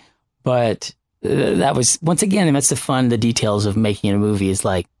exactly. But that was, once again, that's the fun, the details of making a movie is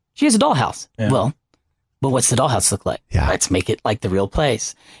like, she has a dollhouse. Yeah. Well, but what's the dollhouse look like? Yeah. Let's make it like the real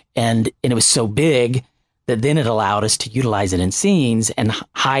place. And it was so big that then it allowed us to utilize it in scenes and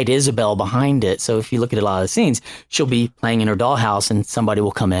hide Isabel behind it. So if you look at a lot of the scenes, she'll be playing in her dollhouse and somebody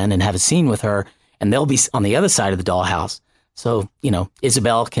will come in and have a scene with her and they'll be on the other side of the dollhouse. So,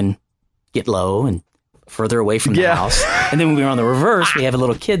 Isabel can get low and further away from the house. And then when we're on the reverse, we have a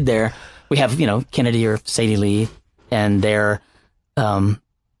little kid there. We have, Kennedy or Sadie Lee, and they're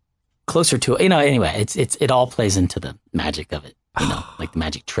closer to it. Anyway, it all plays into the magic of it, like the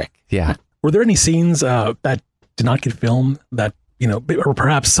magic trick. Yeah. Were there any scenes that did not get filmed that, or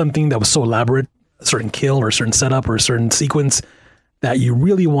perhaps something that was so elaborate, a certain kill or a certain setup or a certain sequence that you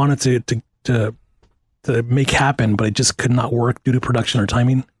really wanted to make happen, but it just could not work due to production or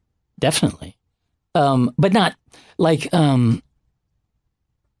timing? Definitely. But not like, what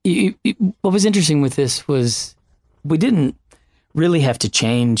was interesting with this was we didn't really have to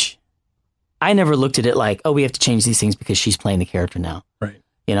change I never looked at it like, oh, we have to change these things because she's playing the character now. Right.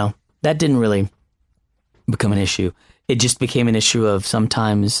 You know, that didn't really become an issue. It just became an issue of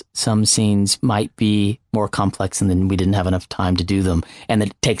sometimes some scenes might be more complex and then we didn't have enough time to do them. And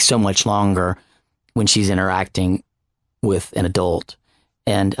it takes so much longer when she's interacting with an adult.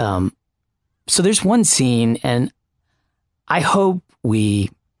 And so there's one scene, and I hope we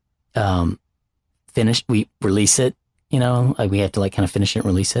release it, you know, like we have to like kind of finish it and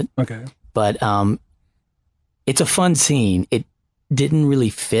release it. Okay. But it's a fun scene. It didn't really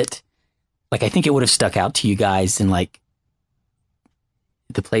fit. Like, I think it would have stuck out to you guys in like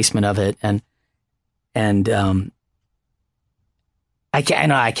the placement of it. And I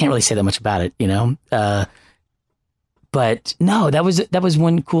can't really say that much about it, you know? But no, that was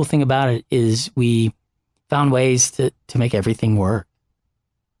one cool thing about it is we found ways to make everything work.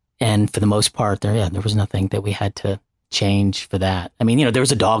 And for the most part there was nothing that we had to change for that. I mean, you know, there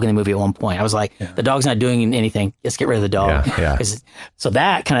was a dog in the movie at one point. I was like, the dog's not doing anything. Let's get rid of the dog. Yeah. So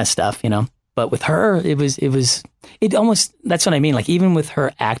that kind of stuff, you know, but with her, it almost, that's what I mean. Like even with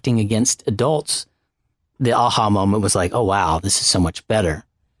her acting against adults, the aha moment was like, oh, wow, this is so much better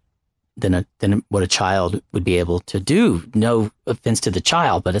than what a child would be able to do. No offense to the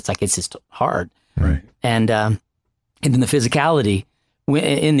child, but it's like, it's just hard. Right. And then the physicality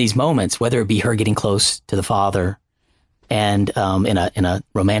in these moments, whether it be her getting close to the father and in a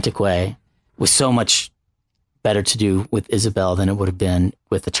romantic way, was so much better to do with Isabel than it would have been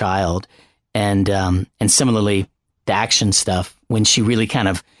with a child. And similarly, the action stuff, when she really kind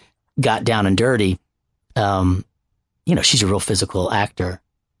of got down and dirty, you know, she's a real physical actor,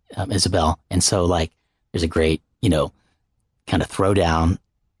 Isabel. And so like, there's a great, you know, kind of throwdown.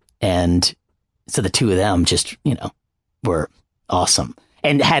 And so the two of them just, you know, were awesome.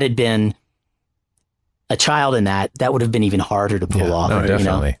 And had it been a child in that would have been even harder to pull off. No,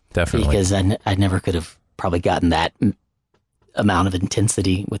 definitely, you know, definitely. Because I never could have probably gotten that amount of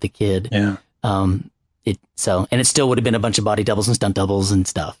intensity with a kid. Yeah. It still would have been a bunch of body doubles and stunt doubles and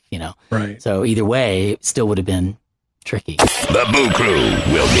stuff, you know. Right. So either way, it still would have been tricky. The Boo Crew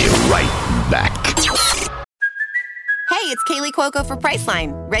will be right back. Hey, it's Kaylee Cuoco for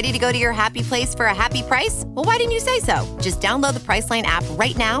Priceline. Ready to go to your happy place for a happy price? Well, why didn't you say so? Just download the Priceline app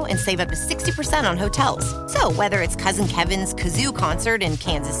right now and save up to 60% on hotels. So whether it's Cousin Kevin's Kazoo Concert in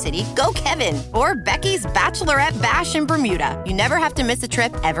Kansas City, go Kevin, or Becky's Bachelorette Bash in Bermuda, you never have to miss a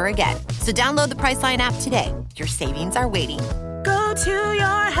trip ever again. So download the Priceline app today. Your savings are waiting. Go to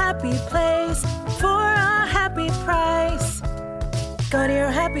your happy place for a happy price. Go to your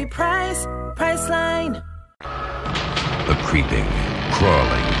happy price, Priceline. The creeping,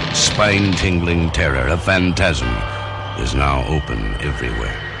 crawling, spine-tingling terror of Phantasm is now open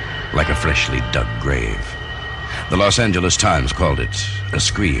everywhere, like a freshly dug grave. The Los Angeles Times called it a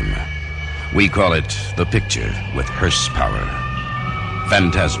scream. We call it the picture with hearse power.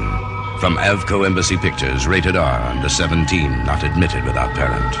 Phantasm, from Avco Embassy Pictures, rated R, under 17, not admitted without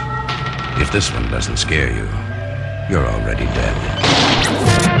parent. If this one doesn't scare you, you're already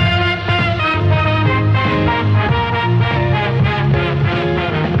dead.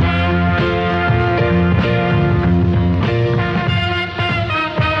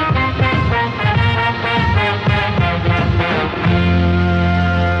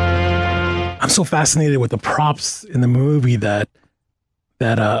 I'm so fascinated with the props in the movie that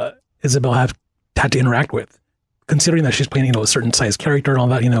Isabel had to interact with, considering that she's playing, you know, a certain size character and all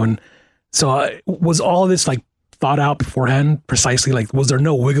that, you know. And so was all of this like thought out beforehand precisely? Like, was there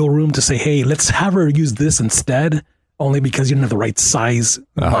no wiggle room to say, hey, let's have her use this instead, only because you didn't have the right size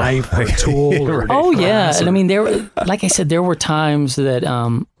knife or tool? Or yeah. And I mean, like I said, there were times that, I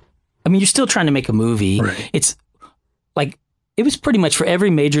mean, you're still trying to make a movie. Right. It's like, it was pretty much for every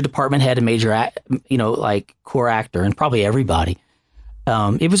major department had a major, you know, like core actor, and probably everybody.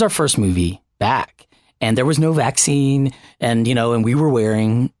 It was our first movie back, and there was no vaccine, and, you know, and we were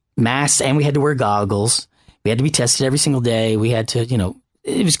wearing masks, and we had to wear goggles. We had to be tested every single day. We had to, you know,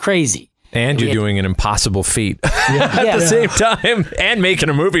 it was crazy. And you're doing an impossible feat at the same time, and making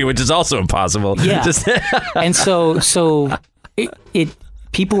a movie, which is also impossible. Yeah. And so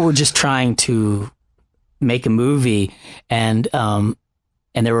people were just trying to make a movie, and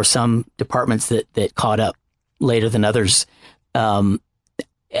there were some departments that caught up later than others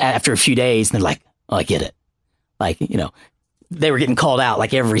after a few days, and they're like, oh, I get it. Like, you know, they were getting called out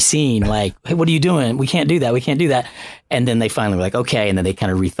like every scene, like, hey, what are you doing? We can't do that. We can't do that. And then they finally were like, okay. And then they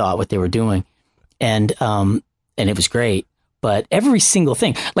kind of rethought what they were doing. And it was great. But every single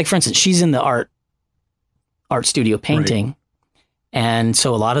thing, like, for instance, she's in the art studio painting. Right. And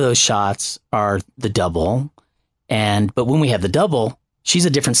so a lot of those shots are the double. But when we have the double, she's a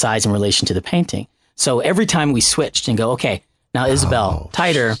different size in relation to the painting. So every time we switched and go, okay, now Isabel,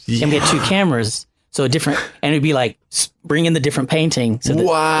 tighter, and we get 2 cameras. So a different, and it'd be like, bring in the different painting so that it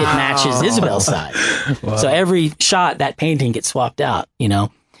matches Isabel's size. So every shot, that painting gets swapped out, you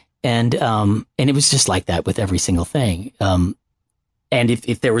know? And it was just like that with every single thing. And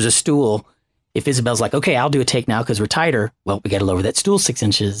if there was a stool, if Isabel's like, okay, I'll do a take now because we're tighter. Well, we got to lower that stool 6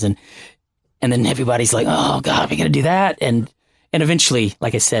 inches. And then everybody's like, oh God, we got to do that. And eventually,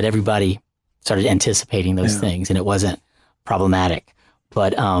 like I said, everybody started anticipating those things and it wasn't problematic,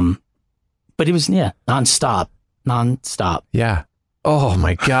 but it was, nonstop. Yeah. Oh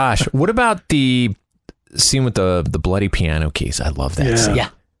my gosh. What about the scene with the bloody piano keys? I love that scene. Yeah.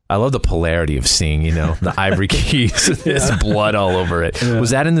 I love the polarity of seeing, you know, the ivory keys, there's blood all over it. Yeah.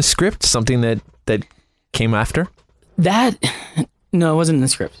 Was that in the script? Something that came after? No, it wasn't in the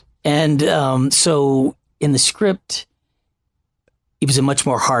script. And so in the script, it was a much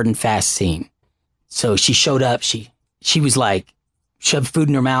more hard and fast scene. So she showed up, she was like, shoved food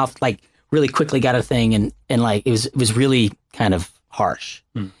in her mouth, like really quickly got a thing. And like, it was really kind of harsh.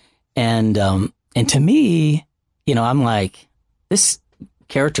 And to me, you know, I'm like, this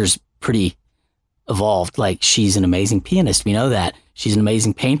character's pretty evolved. Like, she's an amazing pianist. We know that. She's an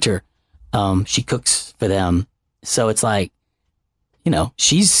amazing painter. She cooks for them. So it's like, you know,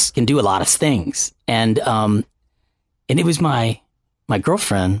 she's can do a lot of things. And it was my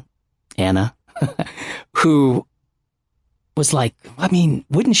girlfriend, Anna, who was like, I mean,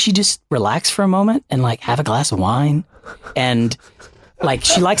 wouldn't she just relax for a moment and like have a glass of wine? And like,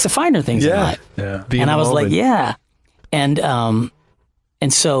 she likes the finer things in life. Yeah. And I was like, yeah. And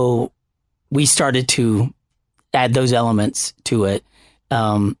so we started to add those elements to it,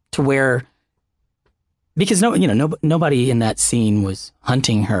 to where, because nobody in that scene was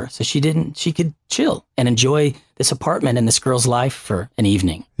hunting her. So she could chill and enjoy this apartment and this girl's life for an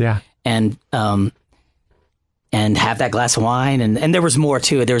evening. Yeah. And have that glass of wine. And there was more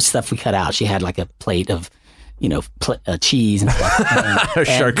to it. There was stuff we cut out. She had like a plate of, cheese and stuff. A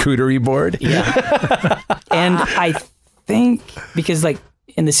charcuterie board. Yeah. And I think because like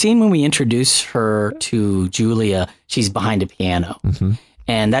in the scene when we introduce her to Julia, she's behind a piano. Mm-hmm.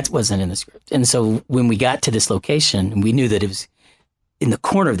 And that wasn't in the script. And so when we got to this location, we knew that it was in the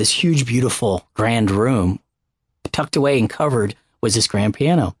corner of this huge, beautiful, grand room, tucked away and covered was this grand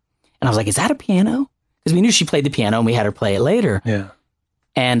piano. And I was like, is that a piano? Because we knew she played the piano and we had her play it later. Yeah.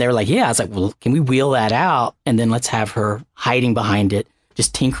 And they were like, yeah. I was like, well, can we wheel that out? And then let's have her hiding behind it,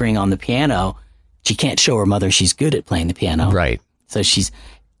 just tinkering on the piano. She can't show her mother she's good at playing the piano. Right. So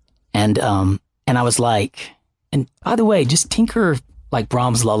and I was like, and by the way, just tinker like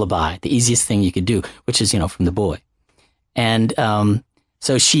Brahms' Lullaby, the easiest thing you could do, which is, from The Boy. And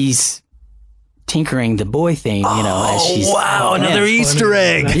so she's tinkering the boy thing, as she's... Wow, another Easter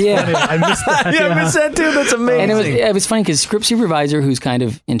egg. Yeah. I missed that. Yeah, I missed that too. That's amazing. And it was funny because script supervisor, who's kind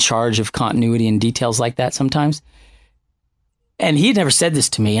of in charge of continuity and details like that sometimes, and he had never said this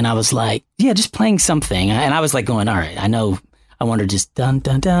to me, and I was like, yeah, just playing something. And I was like going, all right, I know, I want to just dun,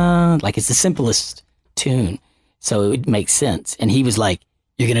 dun, dun, like it's the simplest tune. So it makes sense. And he was like,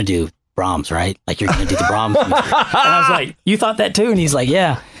 you're going to do Brahms, right? Like you're going to do the Brahms music. And I was like, you thought that too? And he's like,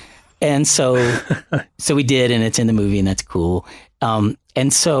 yeah. And so we did, and it's in the movie, and that's cool. And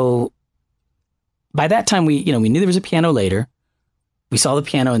so by that time, we knew there was a piano later. We saw the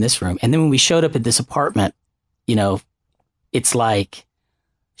piano in this room. And then when we showed up at this apartment, it's like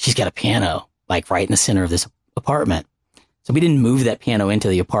she's got a piano like right in the center of this apartment. So we didn't move that piano into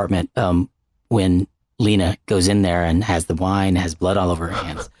the apartment when Lena goes in there and has the wine, has blood all over her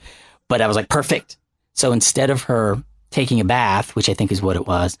hands. But I was like, perfect. So instead of her taking a bath, which I think is what it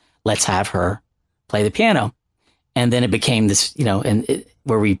was, let's have her play the piano. And then it became this,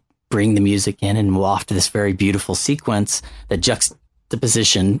 where we bring the music in and we're off to this very beautiful sequence that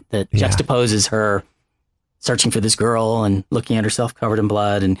juxtaposes her searching for this girl and looking at herself covered in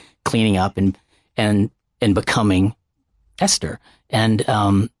blood and cleaning up and becoming Esther. And,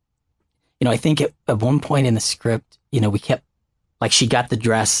 I think at one point in the script, we kept, like, she got the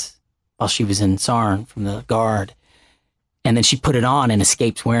dress while she was in Sarn from the guard, and then she put it on and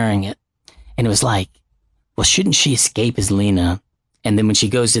escapes wearing it. And it was like, well, shouldn't she escape as Lena? And then when she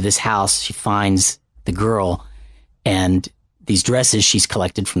goes to this house, she finds the girl and these dresses she's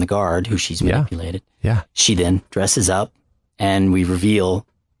collected from the guard who she's manipulated. Yeah. She then dresses up and we reveal,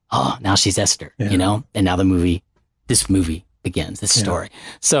 oh, now she's Esther, and now this movie begins, this story.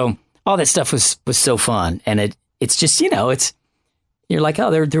 So all that stuff was so fun. And it's just, you're like,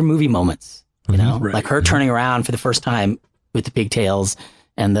 oh, they're movie moments, Right. like her turning around for the first time with the pigtails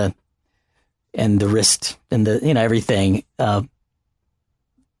and the wrist and the, everything.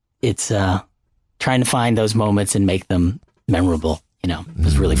 it's trying to find those moments and make them memorable. It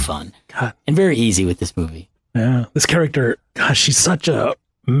was really fun and very easy with this movie. Yeah, this character, gosh, she's such a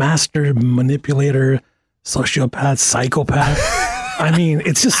master manipulator, sociopath, psychopath. I mean,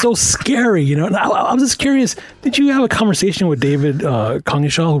 it's just so scary, And I was just curious, did you have a conversation with David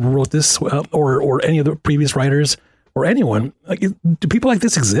Kongishaw, who wrote this, or any of the previous writers, or anyone? Like, do people like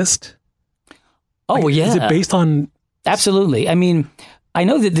this exist? Oh, like, yeah. Is it based on... Absolutely. I mean, I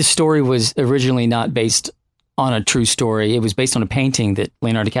know that this story was originally not based on a true story. It was based on a painting that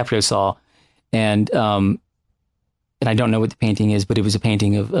Leonardo DiCaprio saw. And I don't know what the painting is, but it was a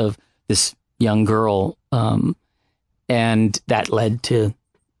painting of this young girl. And that led to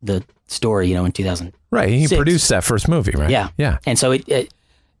the story, in 2000. Right. He produced that first movie, right? Yeah. Yeah. And so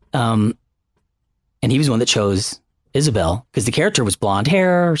and he was the one that chose Isabel because the character was blonde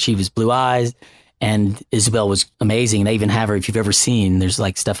hair. She was blue eyes. And Isabel was amazing. They even have her, if you've ever seen, there's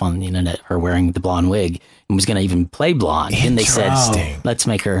like stuff on the internet, her wearing the blonde wig and was going to even play blonde. And they said, let's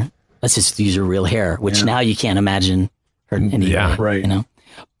just use her real hair, which now you can't imagine her anyway. Yeah, right.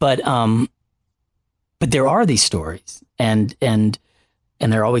 But there are these stories and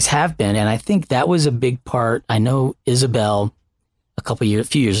there always have been. And I think that was a big part. I know Isabel a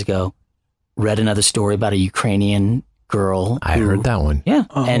few years ago read another story about a Ukrainian girl. I heard that one. Yeah.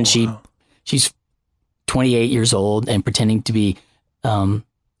 Oh, and she's 28 years old and pretending to be an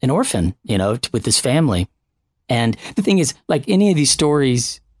orphan, with this family. And the thing is, like any of these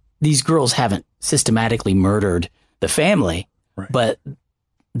stories, these girls haven't systematically murdered the family, but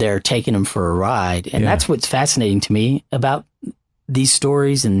they're taking them for a ride. And that's what's fascinating to me about these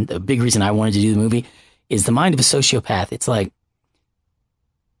stories. And the big reason I wanted to do the movie is the mind of a sociopath. It's like,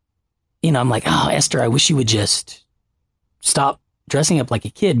 I'm like, oh, Esther, I wish you would just stop dressing up like a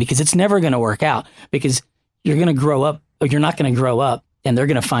kid because it's never going to work out because you're going to grow up or you're not going to grow up and they're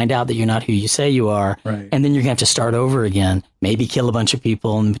going to find out that you're not who you say you are. Right. And then you're going to have to start over again, maybe kill a bunch of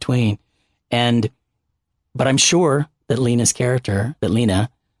people in between. But I'm sure that Lena's character,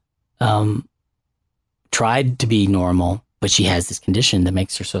 tried to be normal, but she has this condition that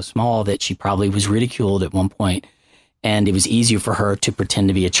makes her so small that she probably was ridiculed at one point. And it was easier for her to pretend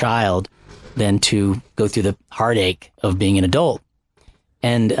to be a child than to go through the heartache of being an adult.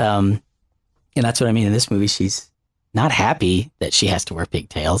 And that's what I mean in this movie. She's not happy that she has to wear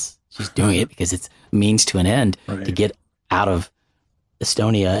pigtails. She's doing it because it's a means to an end to get out of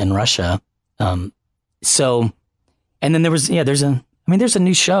Estonia and Russia. And then there's a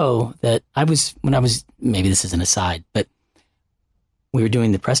new show that maybe this is an aside, but we were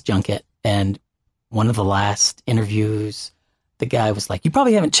doing the press junket and one of the last interviews, the guy was like, you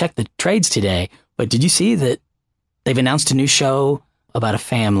probably haven't checked the trades today, but did you see that they've announced a new show about a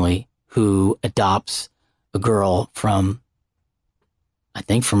family who adopts a girl from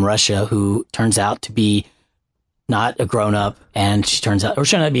Russia who turns out to be not a grown up and she turns out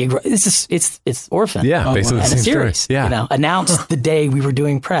to be it's Orphan. Yeah, basically the and same a series. Story. Yeah. Announced the day we were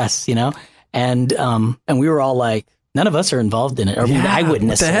doing press, and we were all like, none of us are involved in it. Or I wouldn't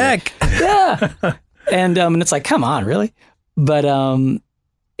necessarily. What the heck? Yeah. And it's like, come on, really? But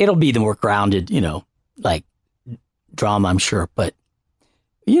it'll be the more grounded, like drama, I'm sure. But,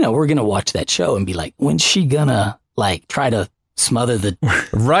 we're going to watch that show and be like, when's she gonna like try to smother the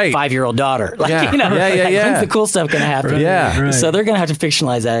 5-year-old daughter? Like, when's the cool stuff going to happen? Yeah. Right. So they're going to have to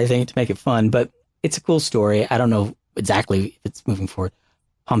fictionalize that, I think, to make it fun. But it's a cool story. I don't know exactly if it's moving forward.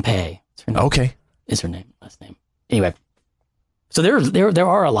 Pompeii. Is her name. Okay. Is her name, last name. Anyway, so there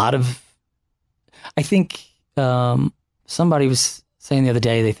are a lot of, I think somebody was saying the other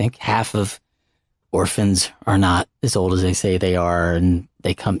day, they think half of orphans are not as old as they say they are, and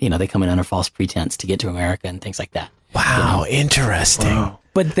they come in under false pretense to get to America and things like that. Wow, interesting. Wow.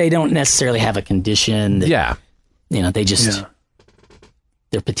 But they don't necessarily have a condition. That, they just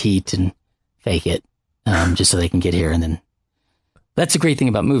they're petite and fake it just so they can get here, and then. That's the great thing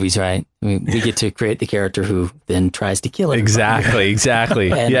about movies, right? I mean, we get to create the character who then tries to kill everybody.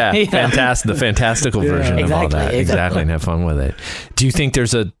 Exactly. And, Fantastic, the fantastical version of all that. Exactly, and have fun with it. Do you think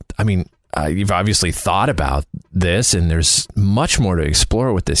there's you've obviously thought about this, and there's much more to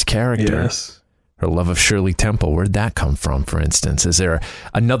explore with this character. Yes. Her love of Shirley Temple. Where'd that come from, for instance? Is there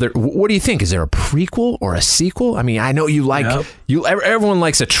another, what do you think? Is there a prequel or a sequel? I mean, I know you like, everyone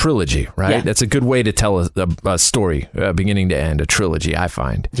likes a trilogy, right? Yeah. That's a good way to tell a story, beginning to end, a trilogy, I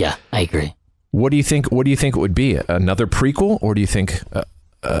find. Yeah, I agree. What do you think it would be? Another prequel, or do you think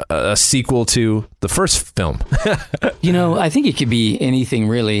a sequel to the first film? I think it could be anything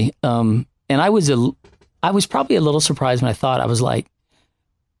really. And I was probably a little surprised when I thought, I was like,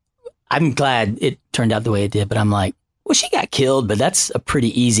 I'm glad it turned out the way it did, but I'm like, well, she got killed, but that's a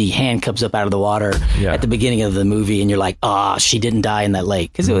pretty easy hand comes up out of the water at the beginning of the movie. And you're like, she didn't die in that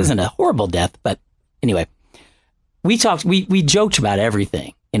lake. Because it wasn't a horrible death. But anyway, we joked about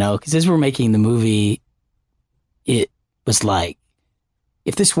everything, because as we're making the movie, it was like,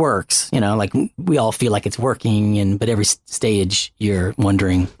 if this works, like we all feel like it's working, but every stage you're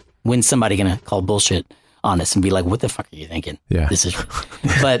wondering, when's somebody going to call bullshit on us and be like, what the fuck are you thinking? Yeah. This is,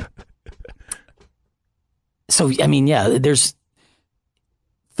 but so, I mean, there's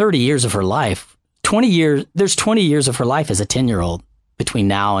 30 years of her life, 20 years, there's 20 years of her life as a 10-year-old between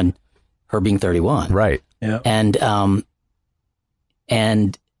now and her being 31. Right. Yeah.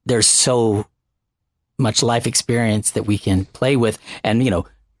 And there's so much life experience that we can play with. And,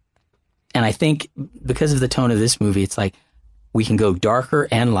 and I think because of the tone of this movie, it's like we can go darker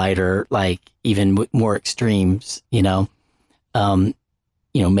and lighter, like even more extremes,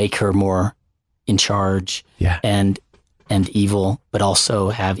 make her more in charge and evil, but also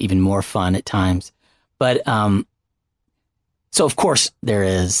have even more fun at times. But, so of course there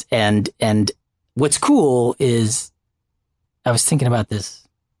is. And what's cool is I was thinking about this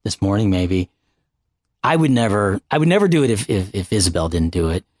morning, maybe I would never do it if Isabel didn't do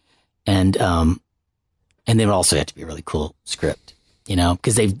it. And then it also had to be a really cool script,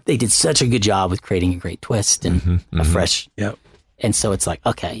 because they did such a good job with creating a great twist and a fresh. Yep. And so it's like,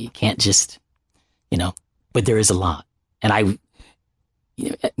 okay, you can't just, but there is a lot. And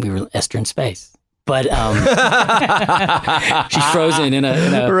we were Esther in space, but she's frozen in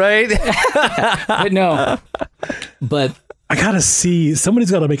a right. But no, but I gotta see,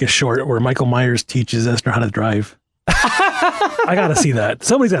 somebody's got to make a short where Michael Myers teaches Esther how to drive. I gotta see that.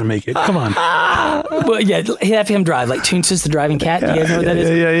 Somebody's got to make it. Come on. Well, have him drive. Like Toon Says the Driving Cat. Do you guys know what that is?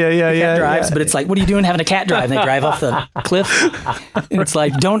 Yeah. Cat drives, but it's like, what are you doing having a cat drive? And they drive off the cliff. And it's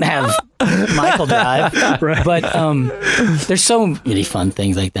like, don't have Michael drive. Right. But there's so many fun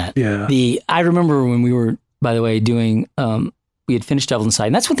things like that. Yeah. I remember when we were, by the way, doing, we had finished Devil Inside.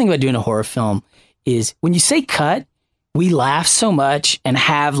 And that's one thing about doing a horror film is when you say cut, we laugh so much and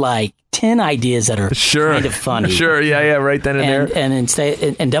have like 10 ideas that are kind of funny. Sure, yeah, right then and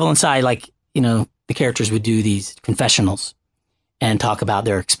there. And Devil Inside, like, the characters would do these confessionals and talk about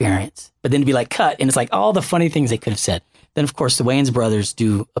their experience. But then to be like cut, and it's like all the funny things they could have said. Then, of course, the Wayans brothers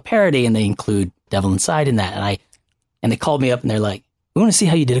do a parody and they include Devil Inside in that. And they called me up and they're like, we want to see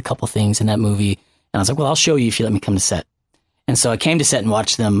how you did a couple things in that movie. And I was like, well, I'll show you if you let me come to set. And so I came to set and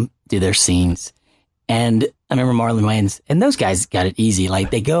watched them do their scenes. And I remember Marlon Wayans, and those guys got it easy.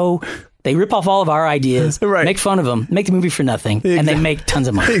 Like they rip off all of our ideas, make fun of them, make the movie for nothing, and they make tons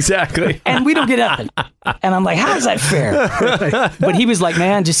of money. Exactly. And we don't get nothing. And I'm like, how is that fair? But he was like,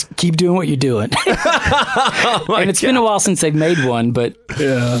 man, just keep doing what you're doing. And it's been a while since they've made one, but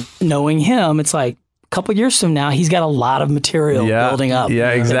knowing him, it's like a couple years from now, he's got a lot of material building up.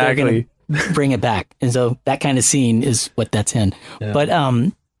 Yeah, exactly. Bring it back. And so that kind of scene is what that's in. Yeah.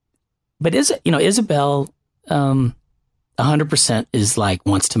 But Isabel, 100% is like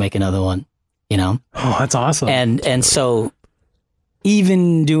wants to make another one, Oh, that's awesome. And so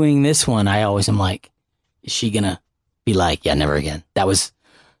even doing this one, I always am like, is she gonna be like, yeah, never again? That was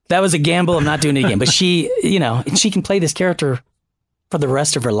a gamble. I'm not doing it again. But she, and she can play this character for the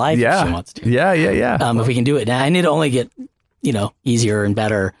rest of her life if she wants to. Yeah. If we can do it now, and it'll only get, easier and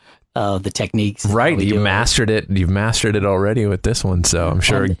better. The techniques. Right. You mastered it. You've mastered it already with this one. So I'm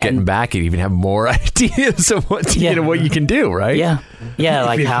sure getting back, you even have more ideas of what you can do. Right. Yeah. Yeah.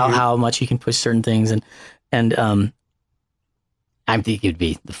 Like how much you can push certain things. And I think it'd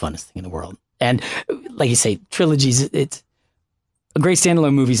be the funnest thing in the world. And like you say, trilogies, it's a great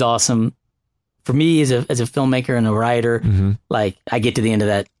standalone movie is awesome. For me as a filmmaker and a writer, like I get to the end of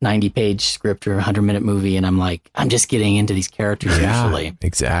that 90-page script or 100-minute movie and I'm like, I'm just getting into these characters usually.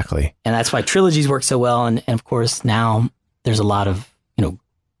 Exactly. And that's why trilogies work so well. And of course now there's a lot of,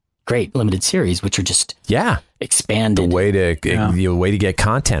 great limited series, which are just expanded. The way to get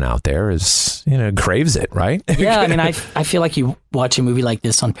content out there is, craves it, right? Yeah. I mean, I feel like you watch a movie like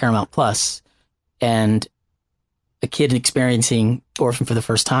this on Paramount Plus and a kid experiencing Orphan for the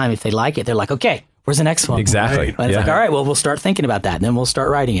first time, if they like it, they're like, okay, where's the next one? Exactly. And it's like, all right, well, we'll start thinking about that. And then we'll start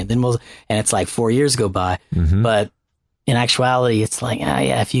writing it. And it's like 4 years go by. But in actuality, it's like,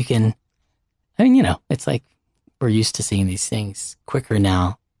 if you can, it's like we're used to seeing these things quicker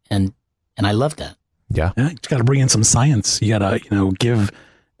now. And I love that. Yeah. You got to bring in some science. You got to, give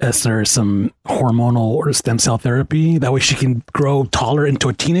Esther some hormonal or stem cell therapy. That way she can grow taller into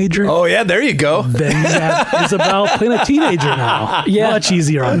a teenager. Oh, yeah. There you go. Then you have Isabel playing a teenager now. Yeah. Much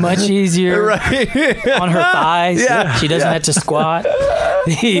easier on Much easier. Right. On her thighs. Yeah. She doesn't have to squat.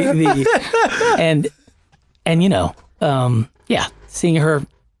 And seeing her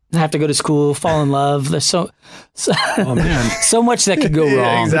have to go to school, fall in love. There's so much that could go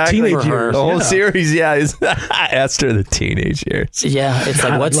wrong. Exactly. For her. The whole series, is Esther, the teenage years. Yeah, it's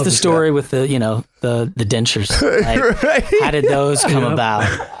like, what's the story with the dentures? Like, Right. How did those come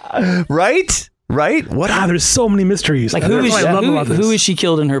about? Right? What? There's so many mysteries. Like, who is she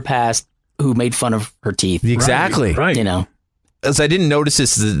killed in her past who made fun of her teeth? Exactly. Right. You know? As I didn't notice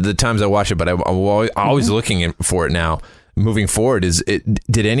this the times I watched it, but I'm always looking for it now. Moving forward,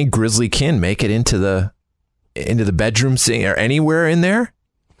 did any grisly kin make it into the bedroom scene or anywhere in there?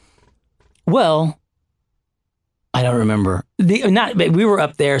 Well, I don't remember. We were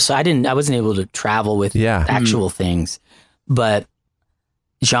up there, so I wasn't able to travel with actual things. But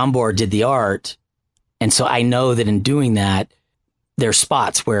Jean Bourg did the art, and so I know that in doing that, there's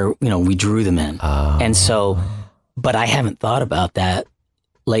spots where we drew them in, and so. But I haven't thought about that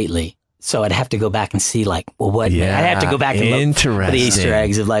lately. So I'd have to go back and see, like, well, what? I'd have to go back and look for the Easter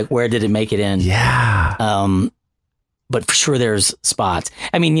eggs of, like, where did it make it in? Yeah. But for sure, there's spots.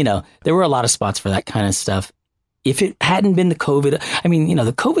 I mean, there were a lot of spots for that kind of stuff. If it hadn't been the COVID,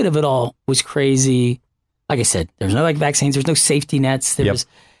 the COVID of it all was crazy. Like I said, there's no vaccines, there's no safety nets.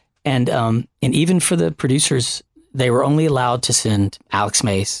 And even for the producers, they were only allowed to send Alex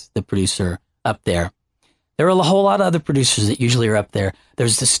Mace, the producer, up there. There are a whole lot of other producers that usually are up there.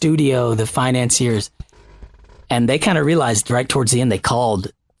 There's the studio, the financiers, and they kind of realized right towards the end, they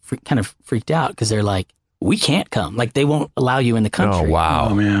called, kind of freaked out because they're like, we can't come. Like, they won't allow you in the country. Oh, wow.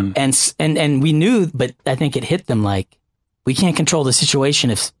 Oh, man. And we knew, but I think it hit them like, we can't control the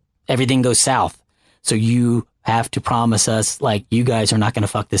situation if everything goes south. So you have to promise us, like, you guys are not going to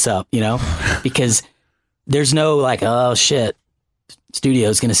fuck this up, because there's no like, oh shit,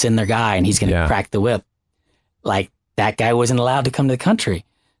 studio's going to send their guy and he's going to crack the whip. Like, that guy wasn't allowed to come to the country.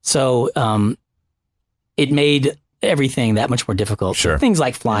 So it made everything that much more difficult. Sure. Things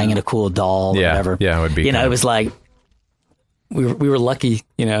like flying in a cool doll or whatever. Yeah, it would be. It was like, we were lucky,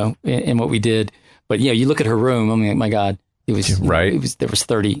 in what we did. But you look at her room, I mean, my God. It was right. There was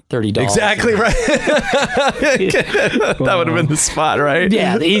 30 dolls. Exactly right. That would have been the spot, right?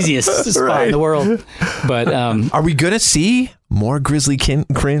 Yeah, the easiest spot in the world. But are we gonna see more grisly kin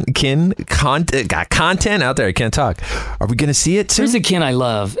content out there? I can't talk. Are we gonna see it too? There's a kin I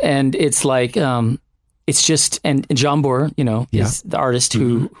love, and it's like it's just and Jean Bourg, is the artist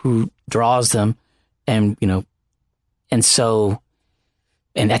who draws them, and and so,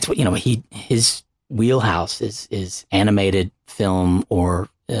 and that's what his wheelhouse is animated film or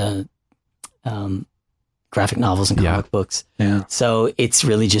graphic novels and comic books. Yeah. So it's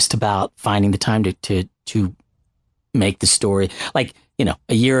really just about finding the time to make the story. Like,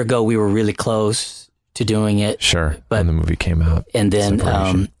 a year ago we were really close to doing it. Sure. But when the movie came out. And then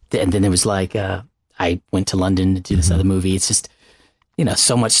it was like I went to London to do this other movie. It's just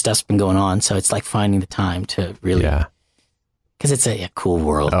so much stuff's been going on. So it's like finding the time to really because it's a cool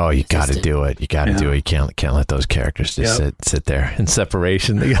world. Oh, you got to do it. You got to do it. You can't let those characters just sit there in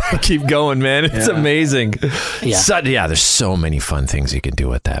separation. They got to keep going, man. It's amazing. Yeah. There's so many fun things you can do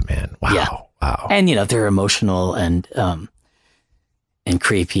with that, man. Wow. Yeah. Wow. And they're emotional and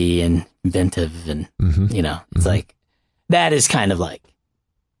creepy and inventive and it's like that is kind of like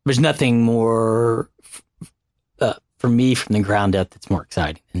there's nothing more for me from the ground up that's more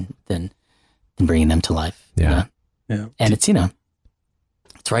exciting than bringing them to life. Yeah. Yeah. And it's,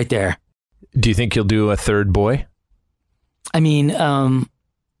 it's right there. Do you think you'll do a third boy? I mean, I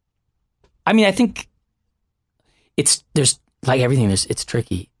think there's like everything, it's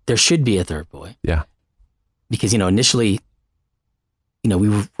tricky. There should be a third boy. Yeah. Because, initially, we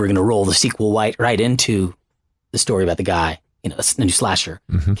were going to roll the sequel right into the story about the guy, the new slasher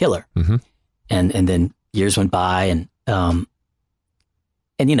killer. Mm-hmm. And then years went by and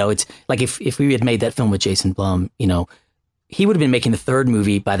it's like if we had made that film with Jason Blum, he would have been making the third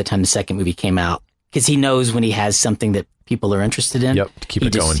movie by the time the second movie came out because he knows when he has something that people are interested in. Yep, to keep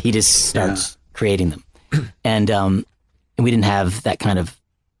it going. He just starts creating them, and we didn't have that kind of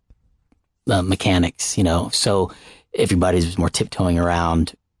mechanics, So everybody was more tiptoeing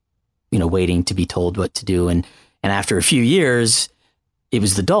around, waiting to be told what to do, and after a few years, it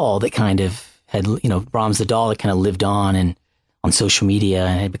was the doll that kind of had, Brahms the doll that kind of lived on and. On social media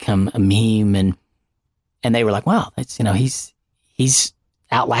and had become a meme and they were like, wow, that's, he's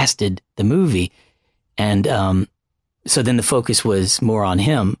outlasted the movie. And, so then the focus was more on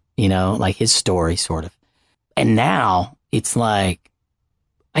him, like his story sort of. And now it's like,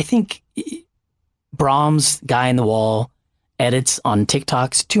 I think Brahms Guy in the Wall edits on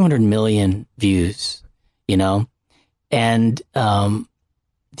TikTok's 200 million views, and, the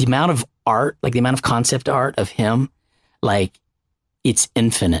amount of art, like the amount of concept art of him, like it's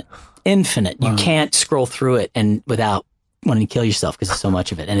infinite. You can't scroll through it and without wanting to kill yourself because there's so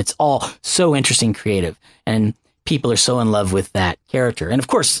much of it. And it's all so interesting, creative. And people are so in love with that character. And of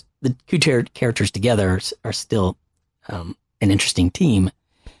course, the two characters together are still an interesting team.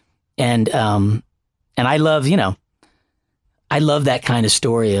 And I love, I love that kind of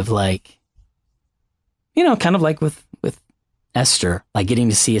story of like, kind of like with Esther, like getting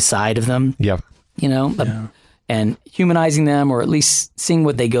to see a side of them. Yep. And humanizing them, or at least seeing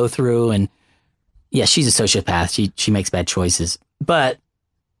what they go through. And yeah, she's a sociopath. She makes bad choices, but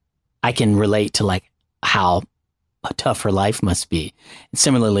I can relate to like how tough her life must be. And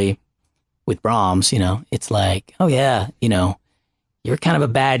similarly with Brahms, it's like, oh yeah, you're kind of a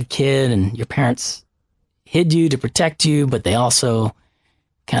bad kid and your parents hid you to protect you, but they also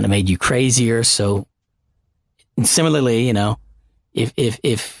kind of made you crazier. So, and similarly,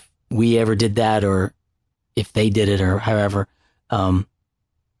 if we ever did that, or if they did it, or however, to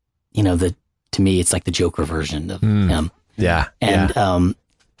me, it's like the Joker version of him. Yeah. And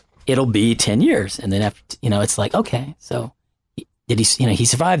it'll be 10 years. And then after, it's like, okay, so did he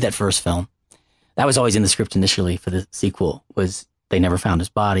survived that first film. That was always in the script initially for the sequel, was they never found his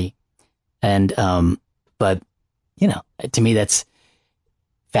body. And, but, to me, that's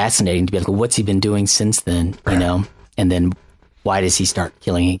fascinating to be like, well, what's he been doing since then, and then why does he start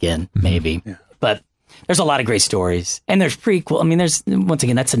killing again, maybe? Yeah. But there's a lot of great stories, and there's prequel. I mean, once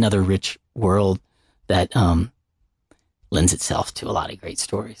again, that's another rich world that lends itself to a lot of great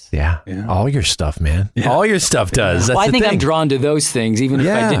stories. Yeah. All your stuff, man. Yeah. All your stuff does. Well, I think I'm drawn to those things, even if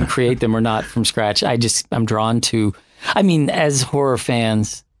I didn't create them or not from scratch. I'm drawn to, as horror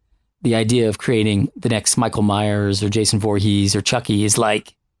fans, the idea of creating the next Michael Myers or Jason Voorhees or Chucky is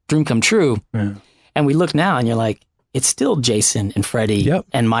like dream come true. Yeah. And we look now and you're like, it's still Jason and Freddy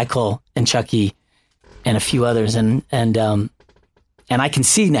and Michael and Chucky and a few others. And I can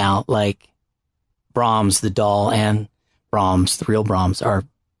see now, like, Brahms, the doll, and Brahms, the real Brahms, are,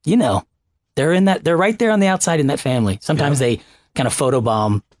 they're right there on the outside in that family. Sometimes they kind of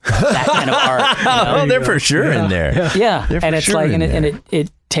photobomb that kind of art. Oh, they're for sure in there. Yeah. And it's like, and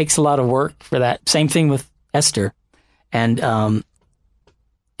it takes a lot of work for that. Same thing with Esther. And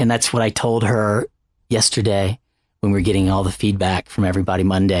that's what I told her yesterday when we were getting all the feedback from everybody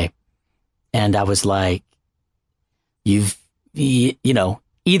Monday. And I was like, either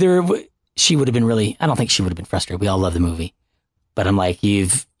she would have been really, I don't think she would have been frustrated. We all love the movie, but I'm like,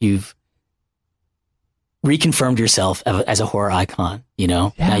 you've reconfirmed yourself as a horror icon,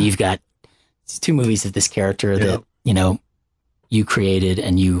 Now you've got 2 movies of this character that, you created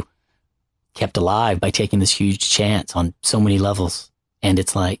and you kept alive by taking this huge chance on so many levels. And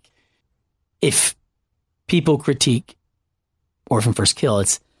it's like, if people critique Orphan First Kill,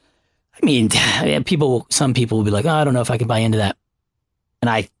 some people will be like, oh, I don't know if I can buy into that. And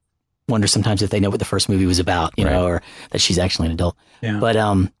I wonder sometimes if they know what the first movie was about, or that she's actually an adult. Yeah. But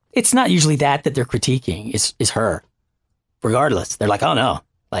it's not usually that they're critiquing. It's her. Regardless, they're like, oh no,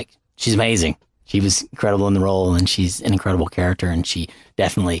 like, she's amazing. She was incredible in the role, and she's an incredible character, and she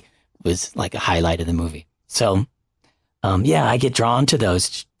definitely was like a highlight of the movie. So, I get drawn to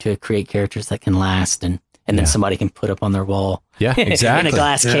those to create characters that can last, and then somebody can put up on their wall. Yeah, exactly. In a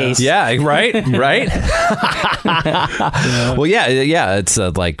glass case. Yeah, right. Well, it's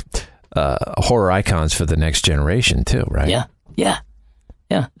like horror icons for the next generation too, right? Yeah.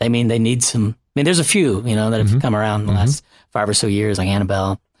 They need some. There's a few, that have come around in the last 5 or so years, like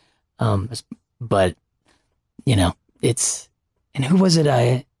Annabelle. But it's, and who was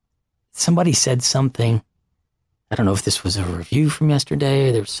it? Somebody said something. I don't know if this was a review from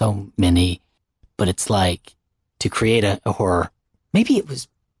yesterday. There's so many, but it's like to create a horror. Maybe it was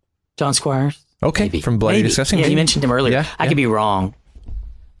John Squires. Okay, maybe. From Bloody Disgusting. Yeah, you mentioned him earlier. I could be wrong,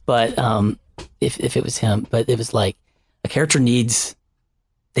 but if it was him, but it was like a character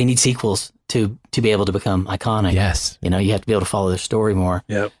they need sequels to be able to become iconic. Yes, you have to be able to follow their story more.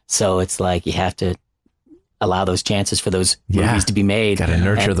 Yep. So it's like you have to allow those chances for those movies to be made. Got to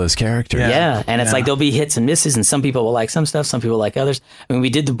nurture those characters. Yeah. And it's like there'll be hits and misses, and some people will like some stuff, some people like others. I mean,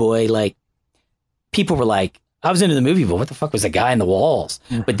 we did The Boy, like, people were like, I was into the movie, but what the fuck was the guy in the walls?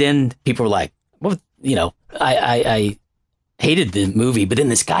 Mm-hmm. But then people were like, well, I hated the movie, but then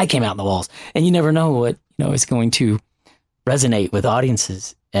this guy came out in the walls, and you never know what, is going to resonate with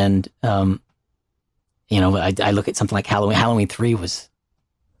audiences. And, I look at something like Halloween. Halloween 3 was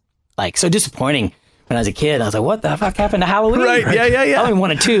like so disappointing. When I was a kid, I was like, what the fuck happened to Halloween? Right, yeah. Halloween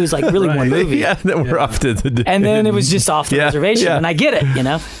 1 and 2 is like really one movie. Yeah, then we're off to the... And then it was just off the reservation, and I get it,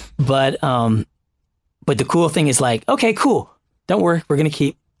 But the cool thing is like, okay, cool. Don't worry, we're going to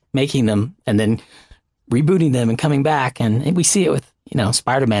keep making them. And then rebooting them and coming back. And we see it with,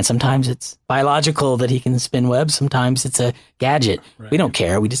 Spider-Man. Sometimes it's biological that he can spin webs. Sometimes it's a gadget. Right. We don't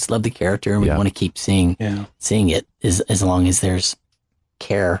care. We just love the character and we want to keep seeing it as long as there's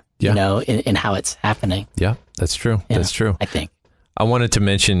care, in how it's happening. Yeah, that's true. That's true. I think. I wanted to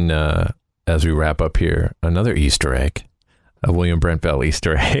mention, as we wrap up here, another Easter egg, a William Brent Bell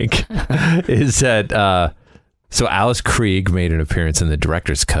Easter egg, is that so Alice Krieg made an appearance in the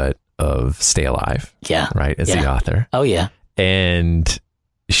director's cut of Stay Alive. Yeah. Right, as the author. Oh, yeah. And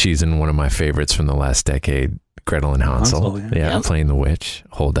she's in one of my favorites from the last decade, Gretel and Hansel. Playing the witch,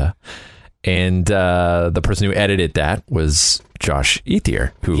 Hulda. And the person who edited that was Josh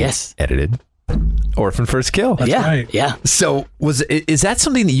Ethier, who edited Orphan First Kill. That's right. Yeah. So is that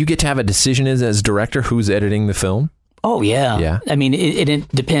something that you get to have a decision as director, who's editing the film? Oh, yeah. Yeah. I mean, it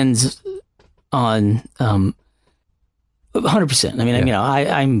depends on 100%. I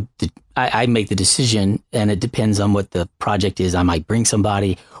mean, I make the decision, and it depends on what the project is. I might bring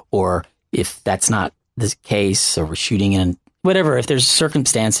somebody, or if that's not the case, or we're shooting in whatever. If there's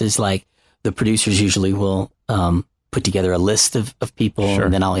circumstances, like the producers usually will put together a list of people,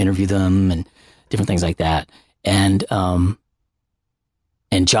 and then I'll interview them and different things like that. And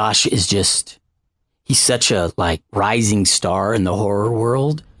Josh is he's such a rising star in the horror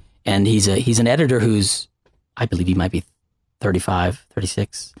world, and he's an editor who's, I believe he might be 35,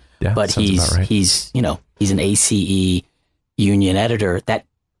 36. Yeah, but he's right. he's an ACE union editor. That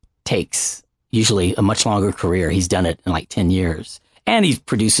takes usually a much longer career. He's done it in 10 years. And he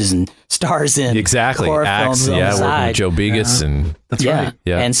produces and stars in horror films on the side. Working with Joe Bigas and that's right.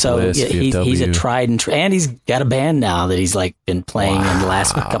 Yeah, and so he's a tried and he's got a band now that he's been playing in the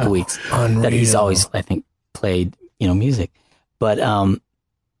last couple of weeks. Unreal. That he's always, I think, played music. But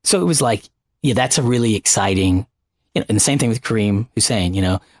so it was that's a really exciting. And the same thing with Kareem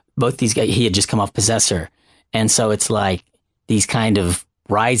Hussein. Both these guys. He had just come off Possessor, and so it's these kind of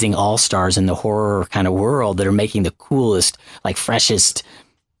rising all-stars in the horror kind of world that are making the coolest, freshest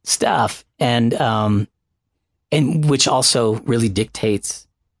stuff. And which also really dictates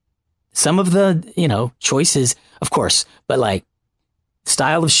some of the, choices, of course, but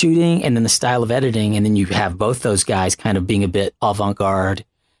style of shooting and then the style of editing. And then you have both those guys kind of being a bit avant-garde.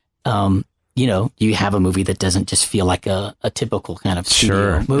 You have a movie that doesn't just feel like a typical kind of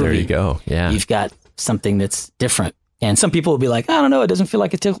studio movie. There you go. Yeah. You've got something that's different. And some people will be like, I don't know, it doesn't feel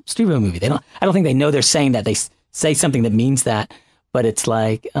like a studio movie. I don't think they know they're saying that. They say something that means that, but it's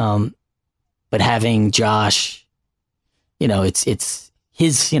but having Josh, it's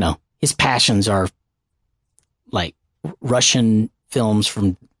his, his passions are Russian films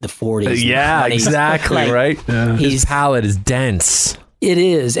from the 40s. Yeah, 20s. exactly. Right. Yeah. His palette is dense. It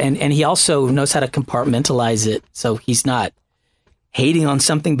is. And he also knows how to compartmentalize it. So he's not hating on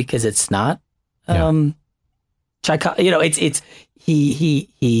something because it's not, it's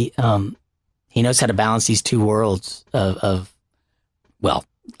he knows how to balance these two worlds of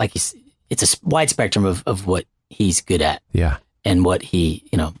it's a wide spectrum of what he's good at. Yeah. And what he,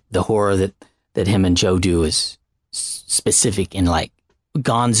 the horror that him and Joe do is specific in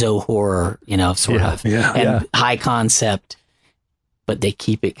gonzo horror, sort of, and high concept, but they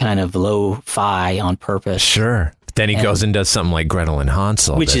keep it kind of lo-fi on purpose. Sure. Then he goes and does something like Gretel and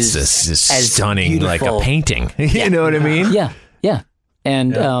Hansel, which is stunning, beautiful. like a painting. You know what I mean? Yeah, yeah.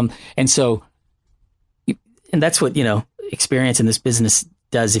 And so, and that's what experience in this business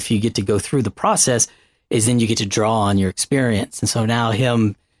does. If you get to go through the process, is then you get to draw on your experience. And so now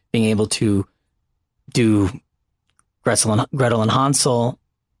him being able to do Gretel and Hansel,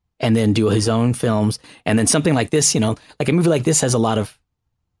 and then do his own films, and then something like this, a movie like this has a lot of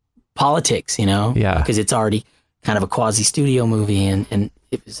politics, because it's already kind of a quasi studio movie, and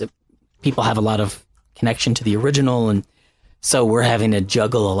it was people have a lot of connection to the original, and so we're having to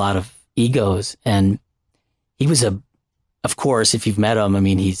juggle a lot of egos. And he was of course, if you've met him, I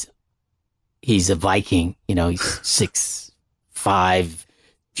mean, he's a Viking, he's 6'5",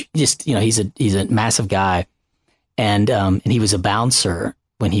 just he's a massive guy, and he was a bouncer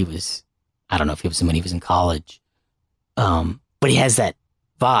when he was, I don't know if it was when he was in college, but he has that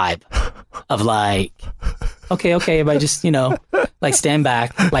vibe of okay, everybody just, stand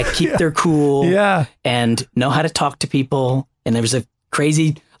back, keep their cool, and know how to talk to people. And there was a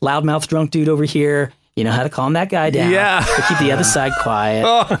crazy loudmouth drunk dude over here. You know how to calm that guy down. Yeah. But keep the other side quiet.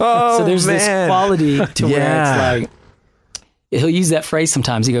 So there's this quality to where it's he'll use that phrase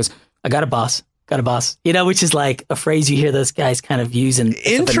sometimes. He goes, I got a boss, which is a phrase you hear those guys kind of use.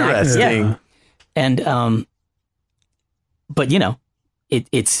 Interesting. Yeah. And, but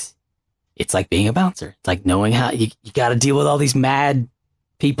it's like being a bouncer. It's like knowing how you got to deal with all these mad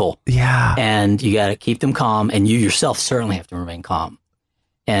people. Yeah. And you got to keep them calm, and you yourself certainly have to remain calm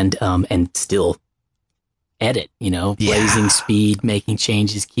and still edit, blazing speed, making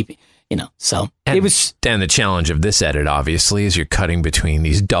changes, keeping, so and, it was. And the challenge of this edit, obviously, is you're cutting between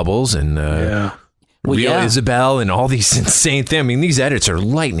these doubles and real Isabel and all these insane things. I mean, these edits are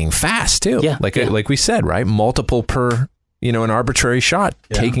lightning fast too. Yeah. Like we said, right? Multiple per, an arbitrary shot,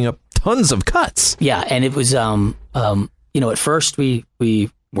 taking up tons of cuts. Yeah. And it was, at first we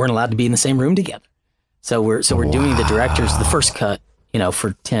weren't allowed to be in the same room together. So we're doing the director's, the first cut,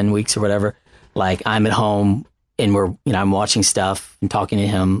 for 10 weeks or whatever. Like I'm at home and I'm watching stuff and talking to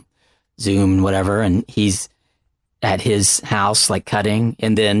him, Zoom and whatever. And he's at his house, like cutting.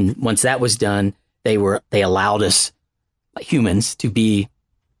 And then once that was done, they allowed us, like humans, to be,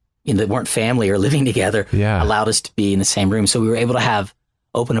 that weren't family or living together, allowed us to be in the same room. So we were able to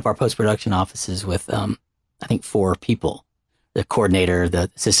open up our post-production offices with, I think 4 people, the coordinator, the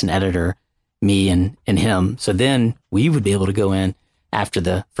assistant editor, me and him. So then we would be able to go in after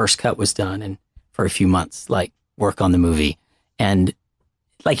the first cut was done and for a few months, like work on the movie. And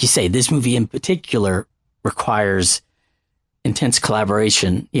like you say, this movie in particular requires intense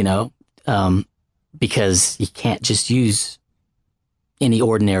collaboration, because you can't just use any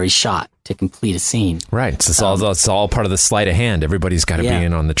ordinary shot to complete a scene. Right. It's all part of the sleight of hand. Everybody's got to be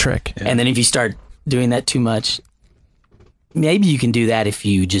in on the trick. Yeah. And then if you start doing that too much, maybe you can do that if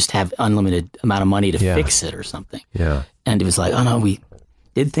you just have unlimited amount of money to fix it or something. Yeah. And it was like, oh no, we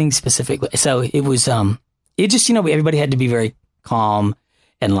did things specifically. So it was, it just, everybody had to be very calm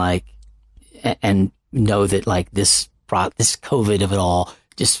and and know that like this COVID of it all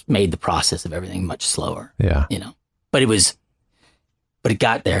just made the process of everything much slower. Yeah. But it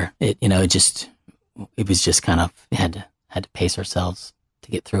got there. It was just kind of, we had to pace ourselves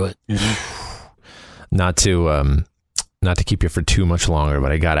to get through it. Mm-hmm. Not to keep you for too much longer,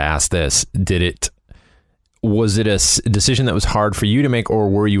 but I got to ask this. Was it a decision that was hard for you to make, or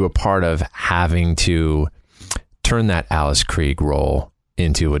were you a part of having to turn that Alice Krieg role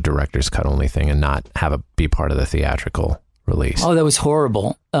into a director's cut only thing and not be part of the theatrical release? Oh, that was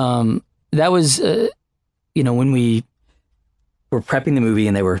horrible. That was, when we were prepping the movie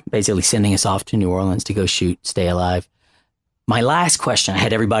and they were basically sending us off to New Orleans to go shoot Stay Alive. My last question, I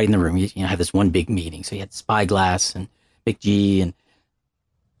had everybody in the room, have this one big meeting. So you had Spyglass and Big G and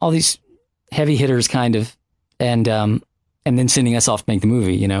all these heavy hitters kind of, and then sending us off to make the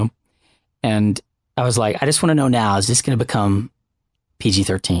movie, And I was like, I just want to know now, is this going to become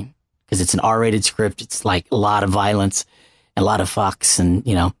PG-13? Because it's an R-rated script. It's like a lot of violence and a lot of fucks. And,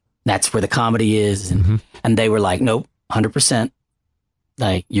 that's where the comedy is. And, and they were like, nope, 100%.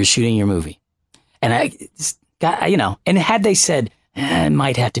 Like, you're shooting your movie. And I just got, and had they said, it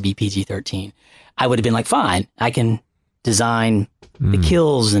might have to be PG-13, I would have been like, fine, I can design the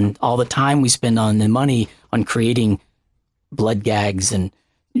kills and all the time we spend on the money on creating blood gags and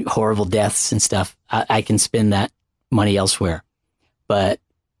horrible deaths and stuff. I can spend that money elsewhere. And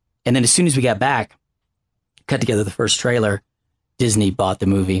then as soon as we got back, cut together the first trailer, Disney bought the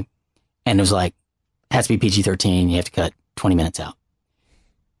movie and it was like, it has to be PG-13. You have to cut 20 minutes out.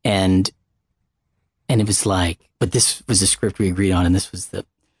 And it was like, but this was the script we agreed on, and this was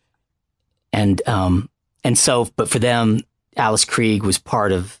but for them, Alice Krieg was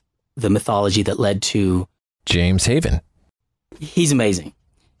part of the mythology that led to James Haven. He's amazing.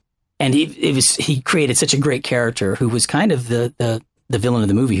 And he created such a great character who was kind of the villain of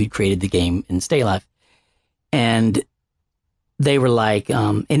the movie who created the game in Stay Alive. And they were like,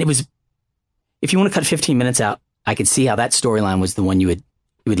 and it was, if you want to cut 15 minutes out, I could see how that storyline was the one you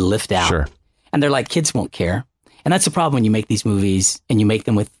would lift out. Sure. And they're like, kids won't care. And that's the problem when you make these movies and you make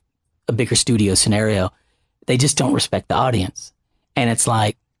them with a bigger studio scenario. They just don't respect the audience. And it's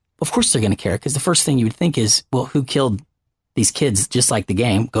like, of course they're going to care, because the first thing you would think is, well, who killed these kids? Just like the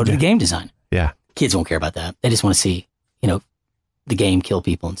game, go to the game designer. Yeah. Kids won't care about that. They just want to see, the game kill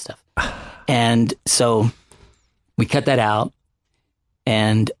people and stuff. And so we cut that out,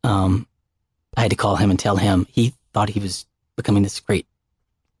 and I had to call him and tell him he thought he was becoming this great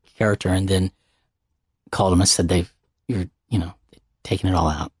character, and then called him and said you're taking it all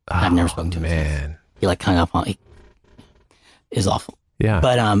out. I've never spoken to him. Man. He like hung up on it. It was awful. Yeah.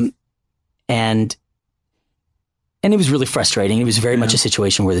 But and it was really frustrating. It was very much a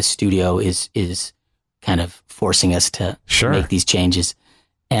situation where the studio is kind of forcing us to make these changes.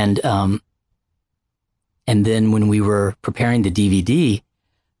 And then when we were preparing the DVD,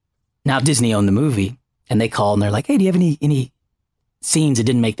 now Disney owned the movie, and they called and they're like, hey, do you have any scenes that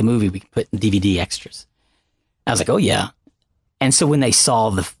didn't make the movie we can put in DVD extras? I was like, oh yeah. And so when they saw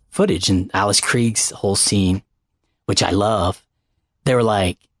the footage and Alice Krieg's whole scene, which I love, they were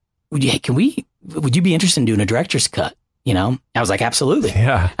like, would you be interested in doing a director's cut? You know, I was like, absolutely.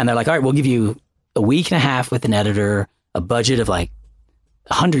 Yeah. And they're like, all right, we'll give you a week and a half with an editor, a budget of like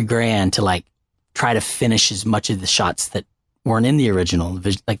 $100,000 to like try to finish as much of the shots that weren't in the original,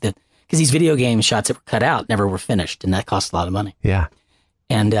 like because these video game shots that were cut out never were finished, and that cost a lot of money. Yeah.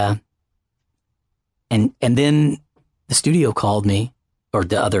 And then the studio called me, or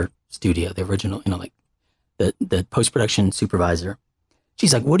the other studio, the original, you know, like the post-production supervisor.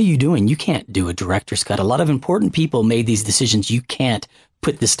 She's like, what are you doing? You can't do a director's cut. A lot of important people made these decisions. You can't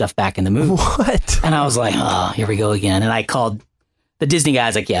put this stuff back in the movie. What? And I was like, oh, here we go again. And I called the Disney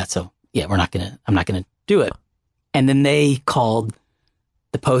guys, like, I'm not going to do it. And then they called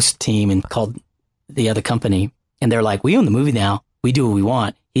the post team and called the other company. And they're like, we own the movie now. We do what we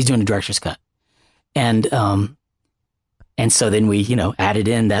want. He's doing a director's cut. And so then we, you know, added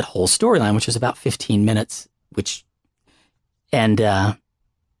in that whole storyline, which was about 15 minutes,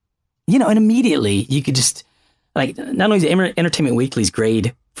 you know, and immediately you could just, like, not only the Entertainment Weekly's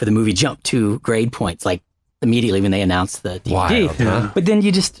grade for the movie jumped 2 grade points, like immediately when they announced the DVD. Wild, huh? But then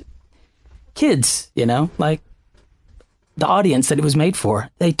you just, kids, you know, like the audience that it was made for,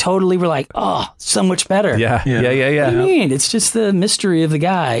 they totally were like, oh, so much better. Yeah. What do you mean? It's just the mystery of the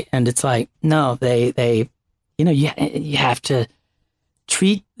guy. And it's like, no, they you know, you have to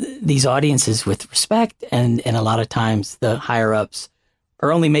treat these audiences with respect. And a lot of times the higher ups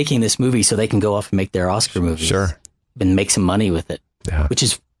are only making this movie so they can go off and make their Oscar movies. Sure. And make some money with it. Yeah. Which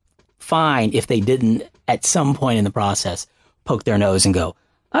is fine if they didn't at some point in the process poke their nose and go,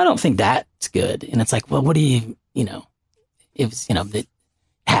 I don't think that's good. And it's like, well, what do you know, it was, you know, it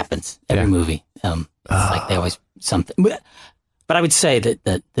happens every movie. It's like they always something, but I would say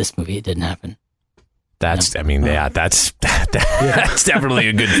that this movie, it didn't happen. That's definitely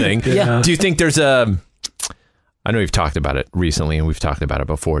a good thing. Yeah. Do you think there's I know we've talked about it recently and we've talked about it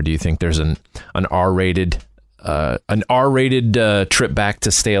before. Do you think there's an R-rated trip back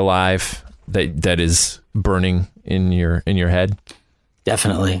to Stay Alive that is burning in your head?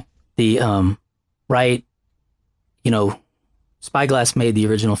 Definitely. The right, you know, Spyglass made the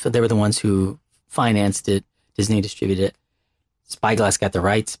original. They were the ones who financed it. Disney distributed it. Spyglass got the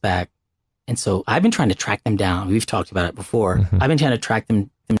rights back. And so I've been trying to track them down. We've talked about it before. Mm-hmm. I've been trying to track them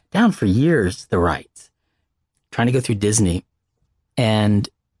down for years, the rights, trying to go through Disney. And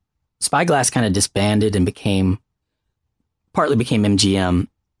Spyglass kind of disbanded and partly became MGM.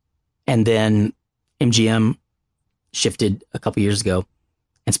 And then MGM shifted a couple years ago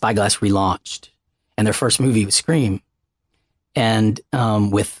and Spyglass relaunched. And their first movie was Scream. And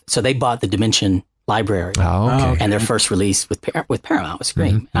so they bought the Dimension library. Oh, okay. And their first release with Paramount was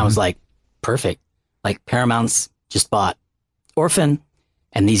Scream. Mm-hmm. And I was like, perfect. Like Paramount's just bought Orphan,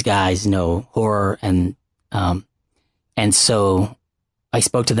 and these guys know horror, and so I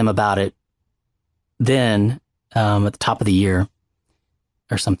spoke to them about it then at the top of the year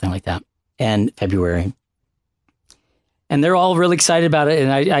or something like that, and February, and they're all really excited about it,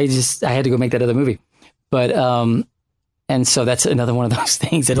 and I had to go make that other movie, but and so that's another one of those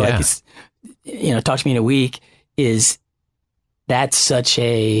things that like is, you know, Talk to Me in a Week that's such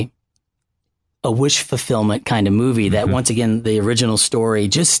a wish fulfillment kind of movie that once again, the original story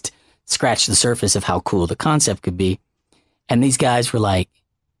just scratched the surface of how cool the concept could be. And these guys were like,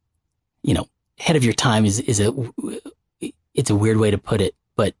 you know, ahead of your time it's a weird way to put it,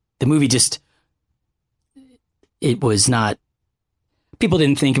 but the movie it was not, people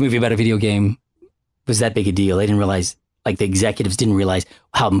didn't think a movie about a video game was that big a deal. They didn't realize, like the executives didn't realize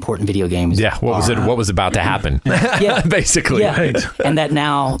how important video games are. What was about to happen? Basically. Yeah. Right. And that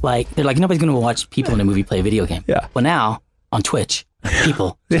now, like, they're like, nobody's going to watch people in a movie play a video game. Yeah. Well, now on Twitch,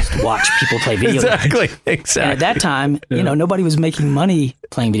 people just watch people play video games. Exactly. And at that time, you know, nobody was making money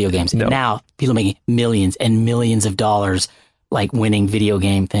playing video games. No. And now people are making millions and millions of dollars, like winning video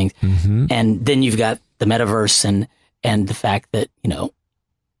game things. Mm-hmm. And then you've got the metaverse and the fact that, you know,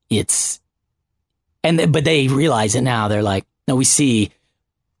 but they realize it now. They're like, no, we see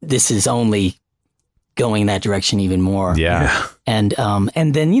this is only going that direction even more. Yeah. And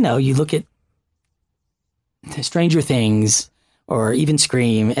then, you know, you look at Stranger Things or even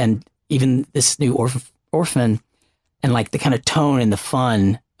Scream and even this new Orphan and like the kind of tone and the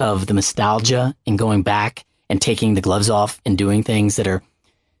fun of the nostalgia and going back and taking the gloves off and doing things that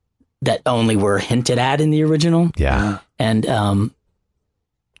only were hinted at in the original. Yeah. And,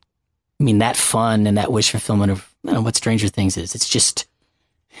 I mean, that fun and that wish fulfillment of, you know, what Stranger Things is. It's just,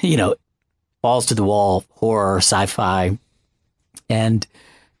 you know, balls to the wall, horror, sci-fi. And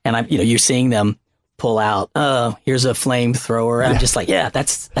I'm, you know, you're seeing them pull out, here's a flamethrower. I'm just like,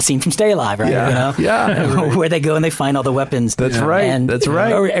 that's a scene from Stay Alive, right? Yeah. Where they go and they find all the weapons. That's right. And, that's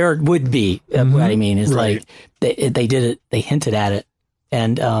right. Or it would be. What I mean is like they did it. They hinted at it,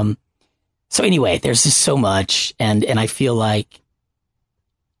 and so anyway, there's just so much, and I feel like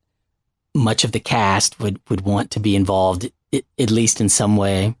much of the cast would want to be involved, at least in some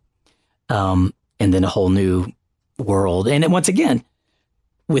way, and then a whole new world. And once again,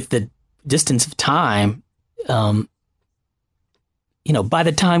 with the distance of time, by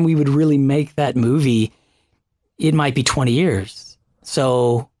the time we would really make that movie, it might be 20 years.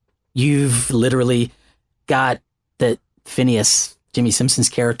 So you've literally got that Phineas, Jimmy Simpson's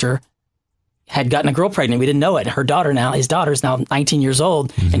character, had gotten a girl pregnant. We didn't know it. His daughter's now 19 years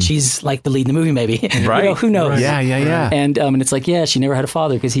old, and she's like the lead in the movie, maybe. Right. Who knows? Right. Yeah. And it's like, she never had a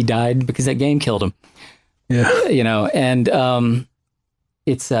father because he died because that game killed him. Yeah. And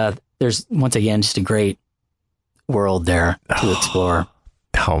it's there's once again just a great world there to explore.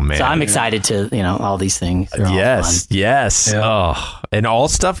 Oh man! So I'm excited to all these things. Yes. Yeah. Oh, and all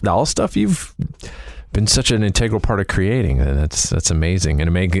stuff you've been such an integral part of creating, and that's amazing,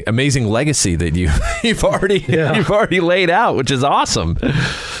 and amazing legacy that you've already laid out, which is awesome.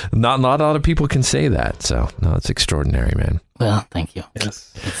 Not a lot of people can say that, so no, it's extraordinary, man. Well, thank you.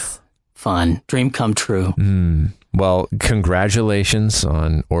 Yes, it's fun, dream come true. Well, congratulations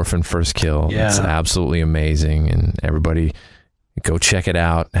on Orphan First Kill. Yeah. It's absolutely amazing, and everybody go check it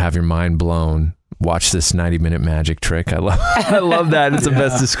out. Have your mind blown. Watch this 90-minute magic trick. I love that. It's the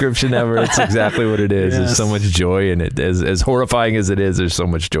best description ever. It's exactly what it is. Yes. There's so much joy in it. As horrifying as it is, there's so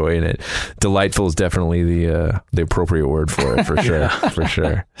much joy in it. Delightful is definitely the appropriate word for it, for sure. For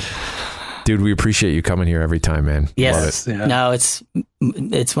sure. Dude, we appreciate you coming here every time, man. Yes. Love it. Yeah. No, it's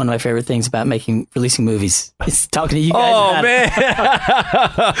one of my favorite things about releasing movies. It's talking to you guys. Oh, man.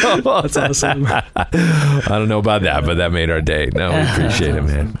 That's awesome. I don't know about that, but that made our day. No, we appreciate it,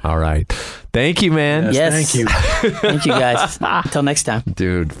 man. All right. Thank you, man. Yes. Thank you. Thank you, guys. Until next time.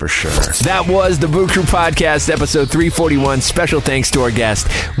 Dude, for sure. That was the Boo Crew Podcast, episode 341. Special thanks to our guest,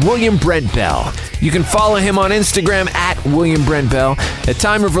 William Brent Bell. You can follow him on Instagram at William Brent Bell. At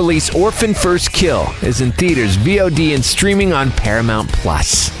time of release, Orphan First Kill is in theaters, VOD, and streaming on Paramount+.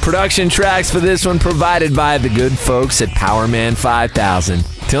 Production tracks for this one provided by the good folks at Powerman 5000.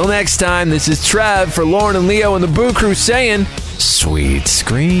 Till next time, this is Trev for Lauren and Leo and the Boo Crew saying, sweet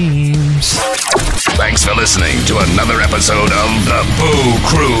screams. Thanks for listening to another episode of the Boo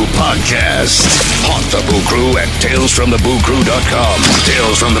Crew Podcast. Haunt the Boo Crew at talesfromthebooCrew.com.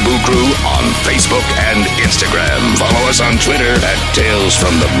 Tales from the Boo Crew on Facebook and Instagram. Follow us on Twitter at Tales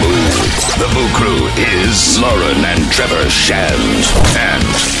from the Boo. The Boo Crew is Lauren and Trevor Shand and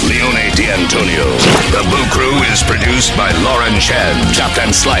Leone D'Antonio. The Boo Crew is produced by Lauren Shand, chopped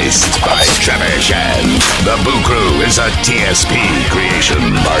and sliced by Trevor Shand. The Boo Crew is a TSP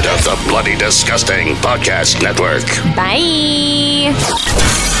creation, part of the Bloody Disgusting Podcast Network. Bye.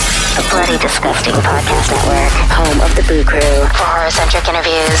 The Bloody Disgusting Podcast Network, home of the Boo Crew. For horror-centric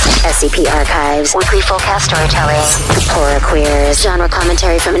interviews, SCP archives, weekly full-cast storytelling, horror queers, genre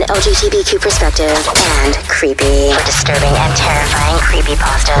commentary from an LGBTQ perspective, and creepy. For disturbing and terrifying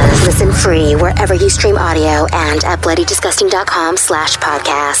creepypastas. Listen free wherever you stream audio and at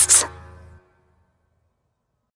bloodydisgusting.com/podcasts.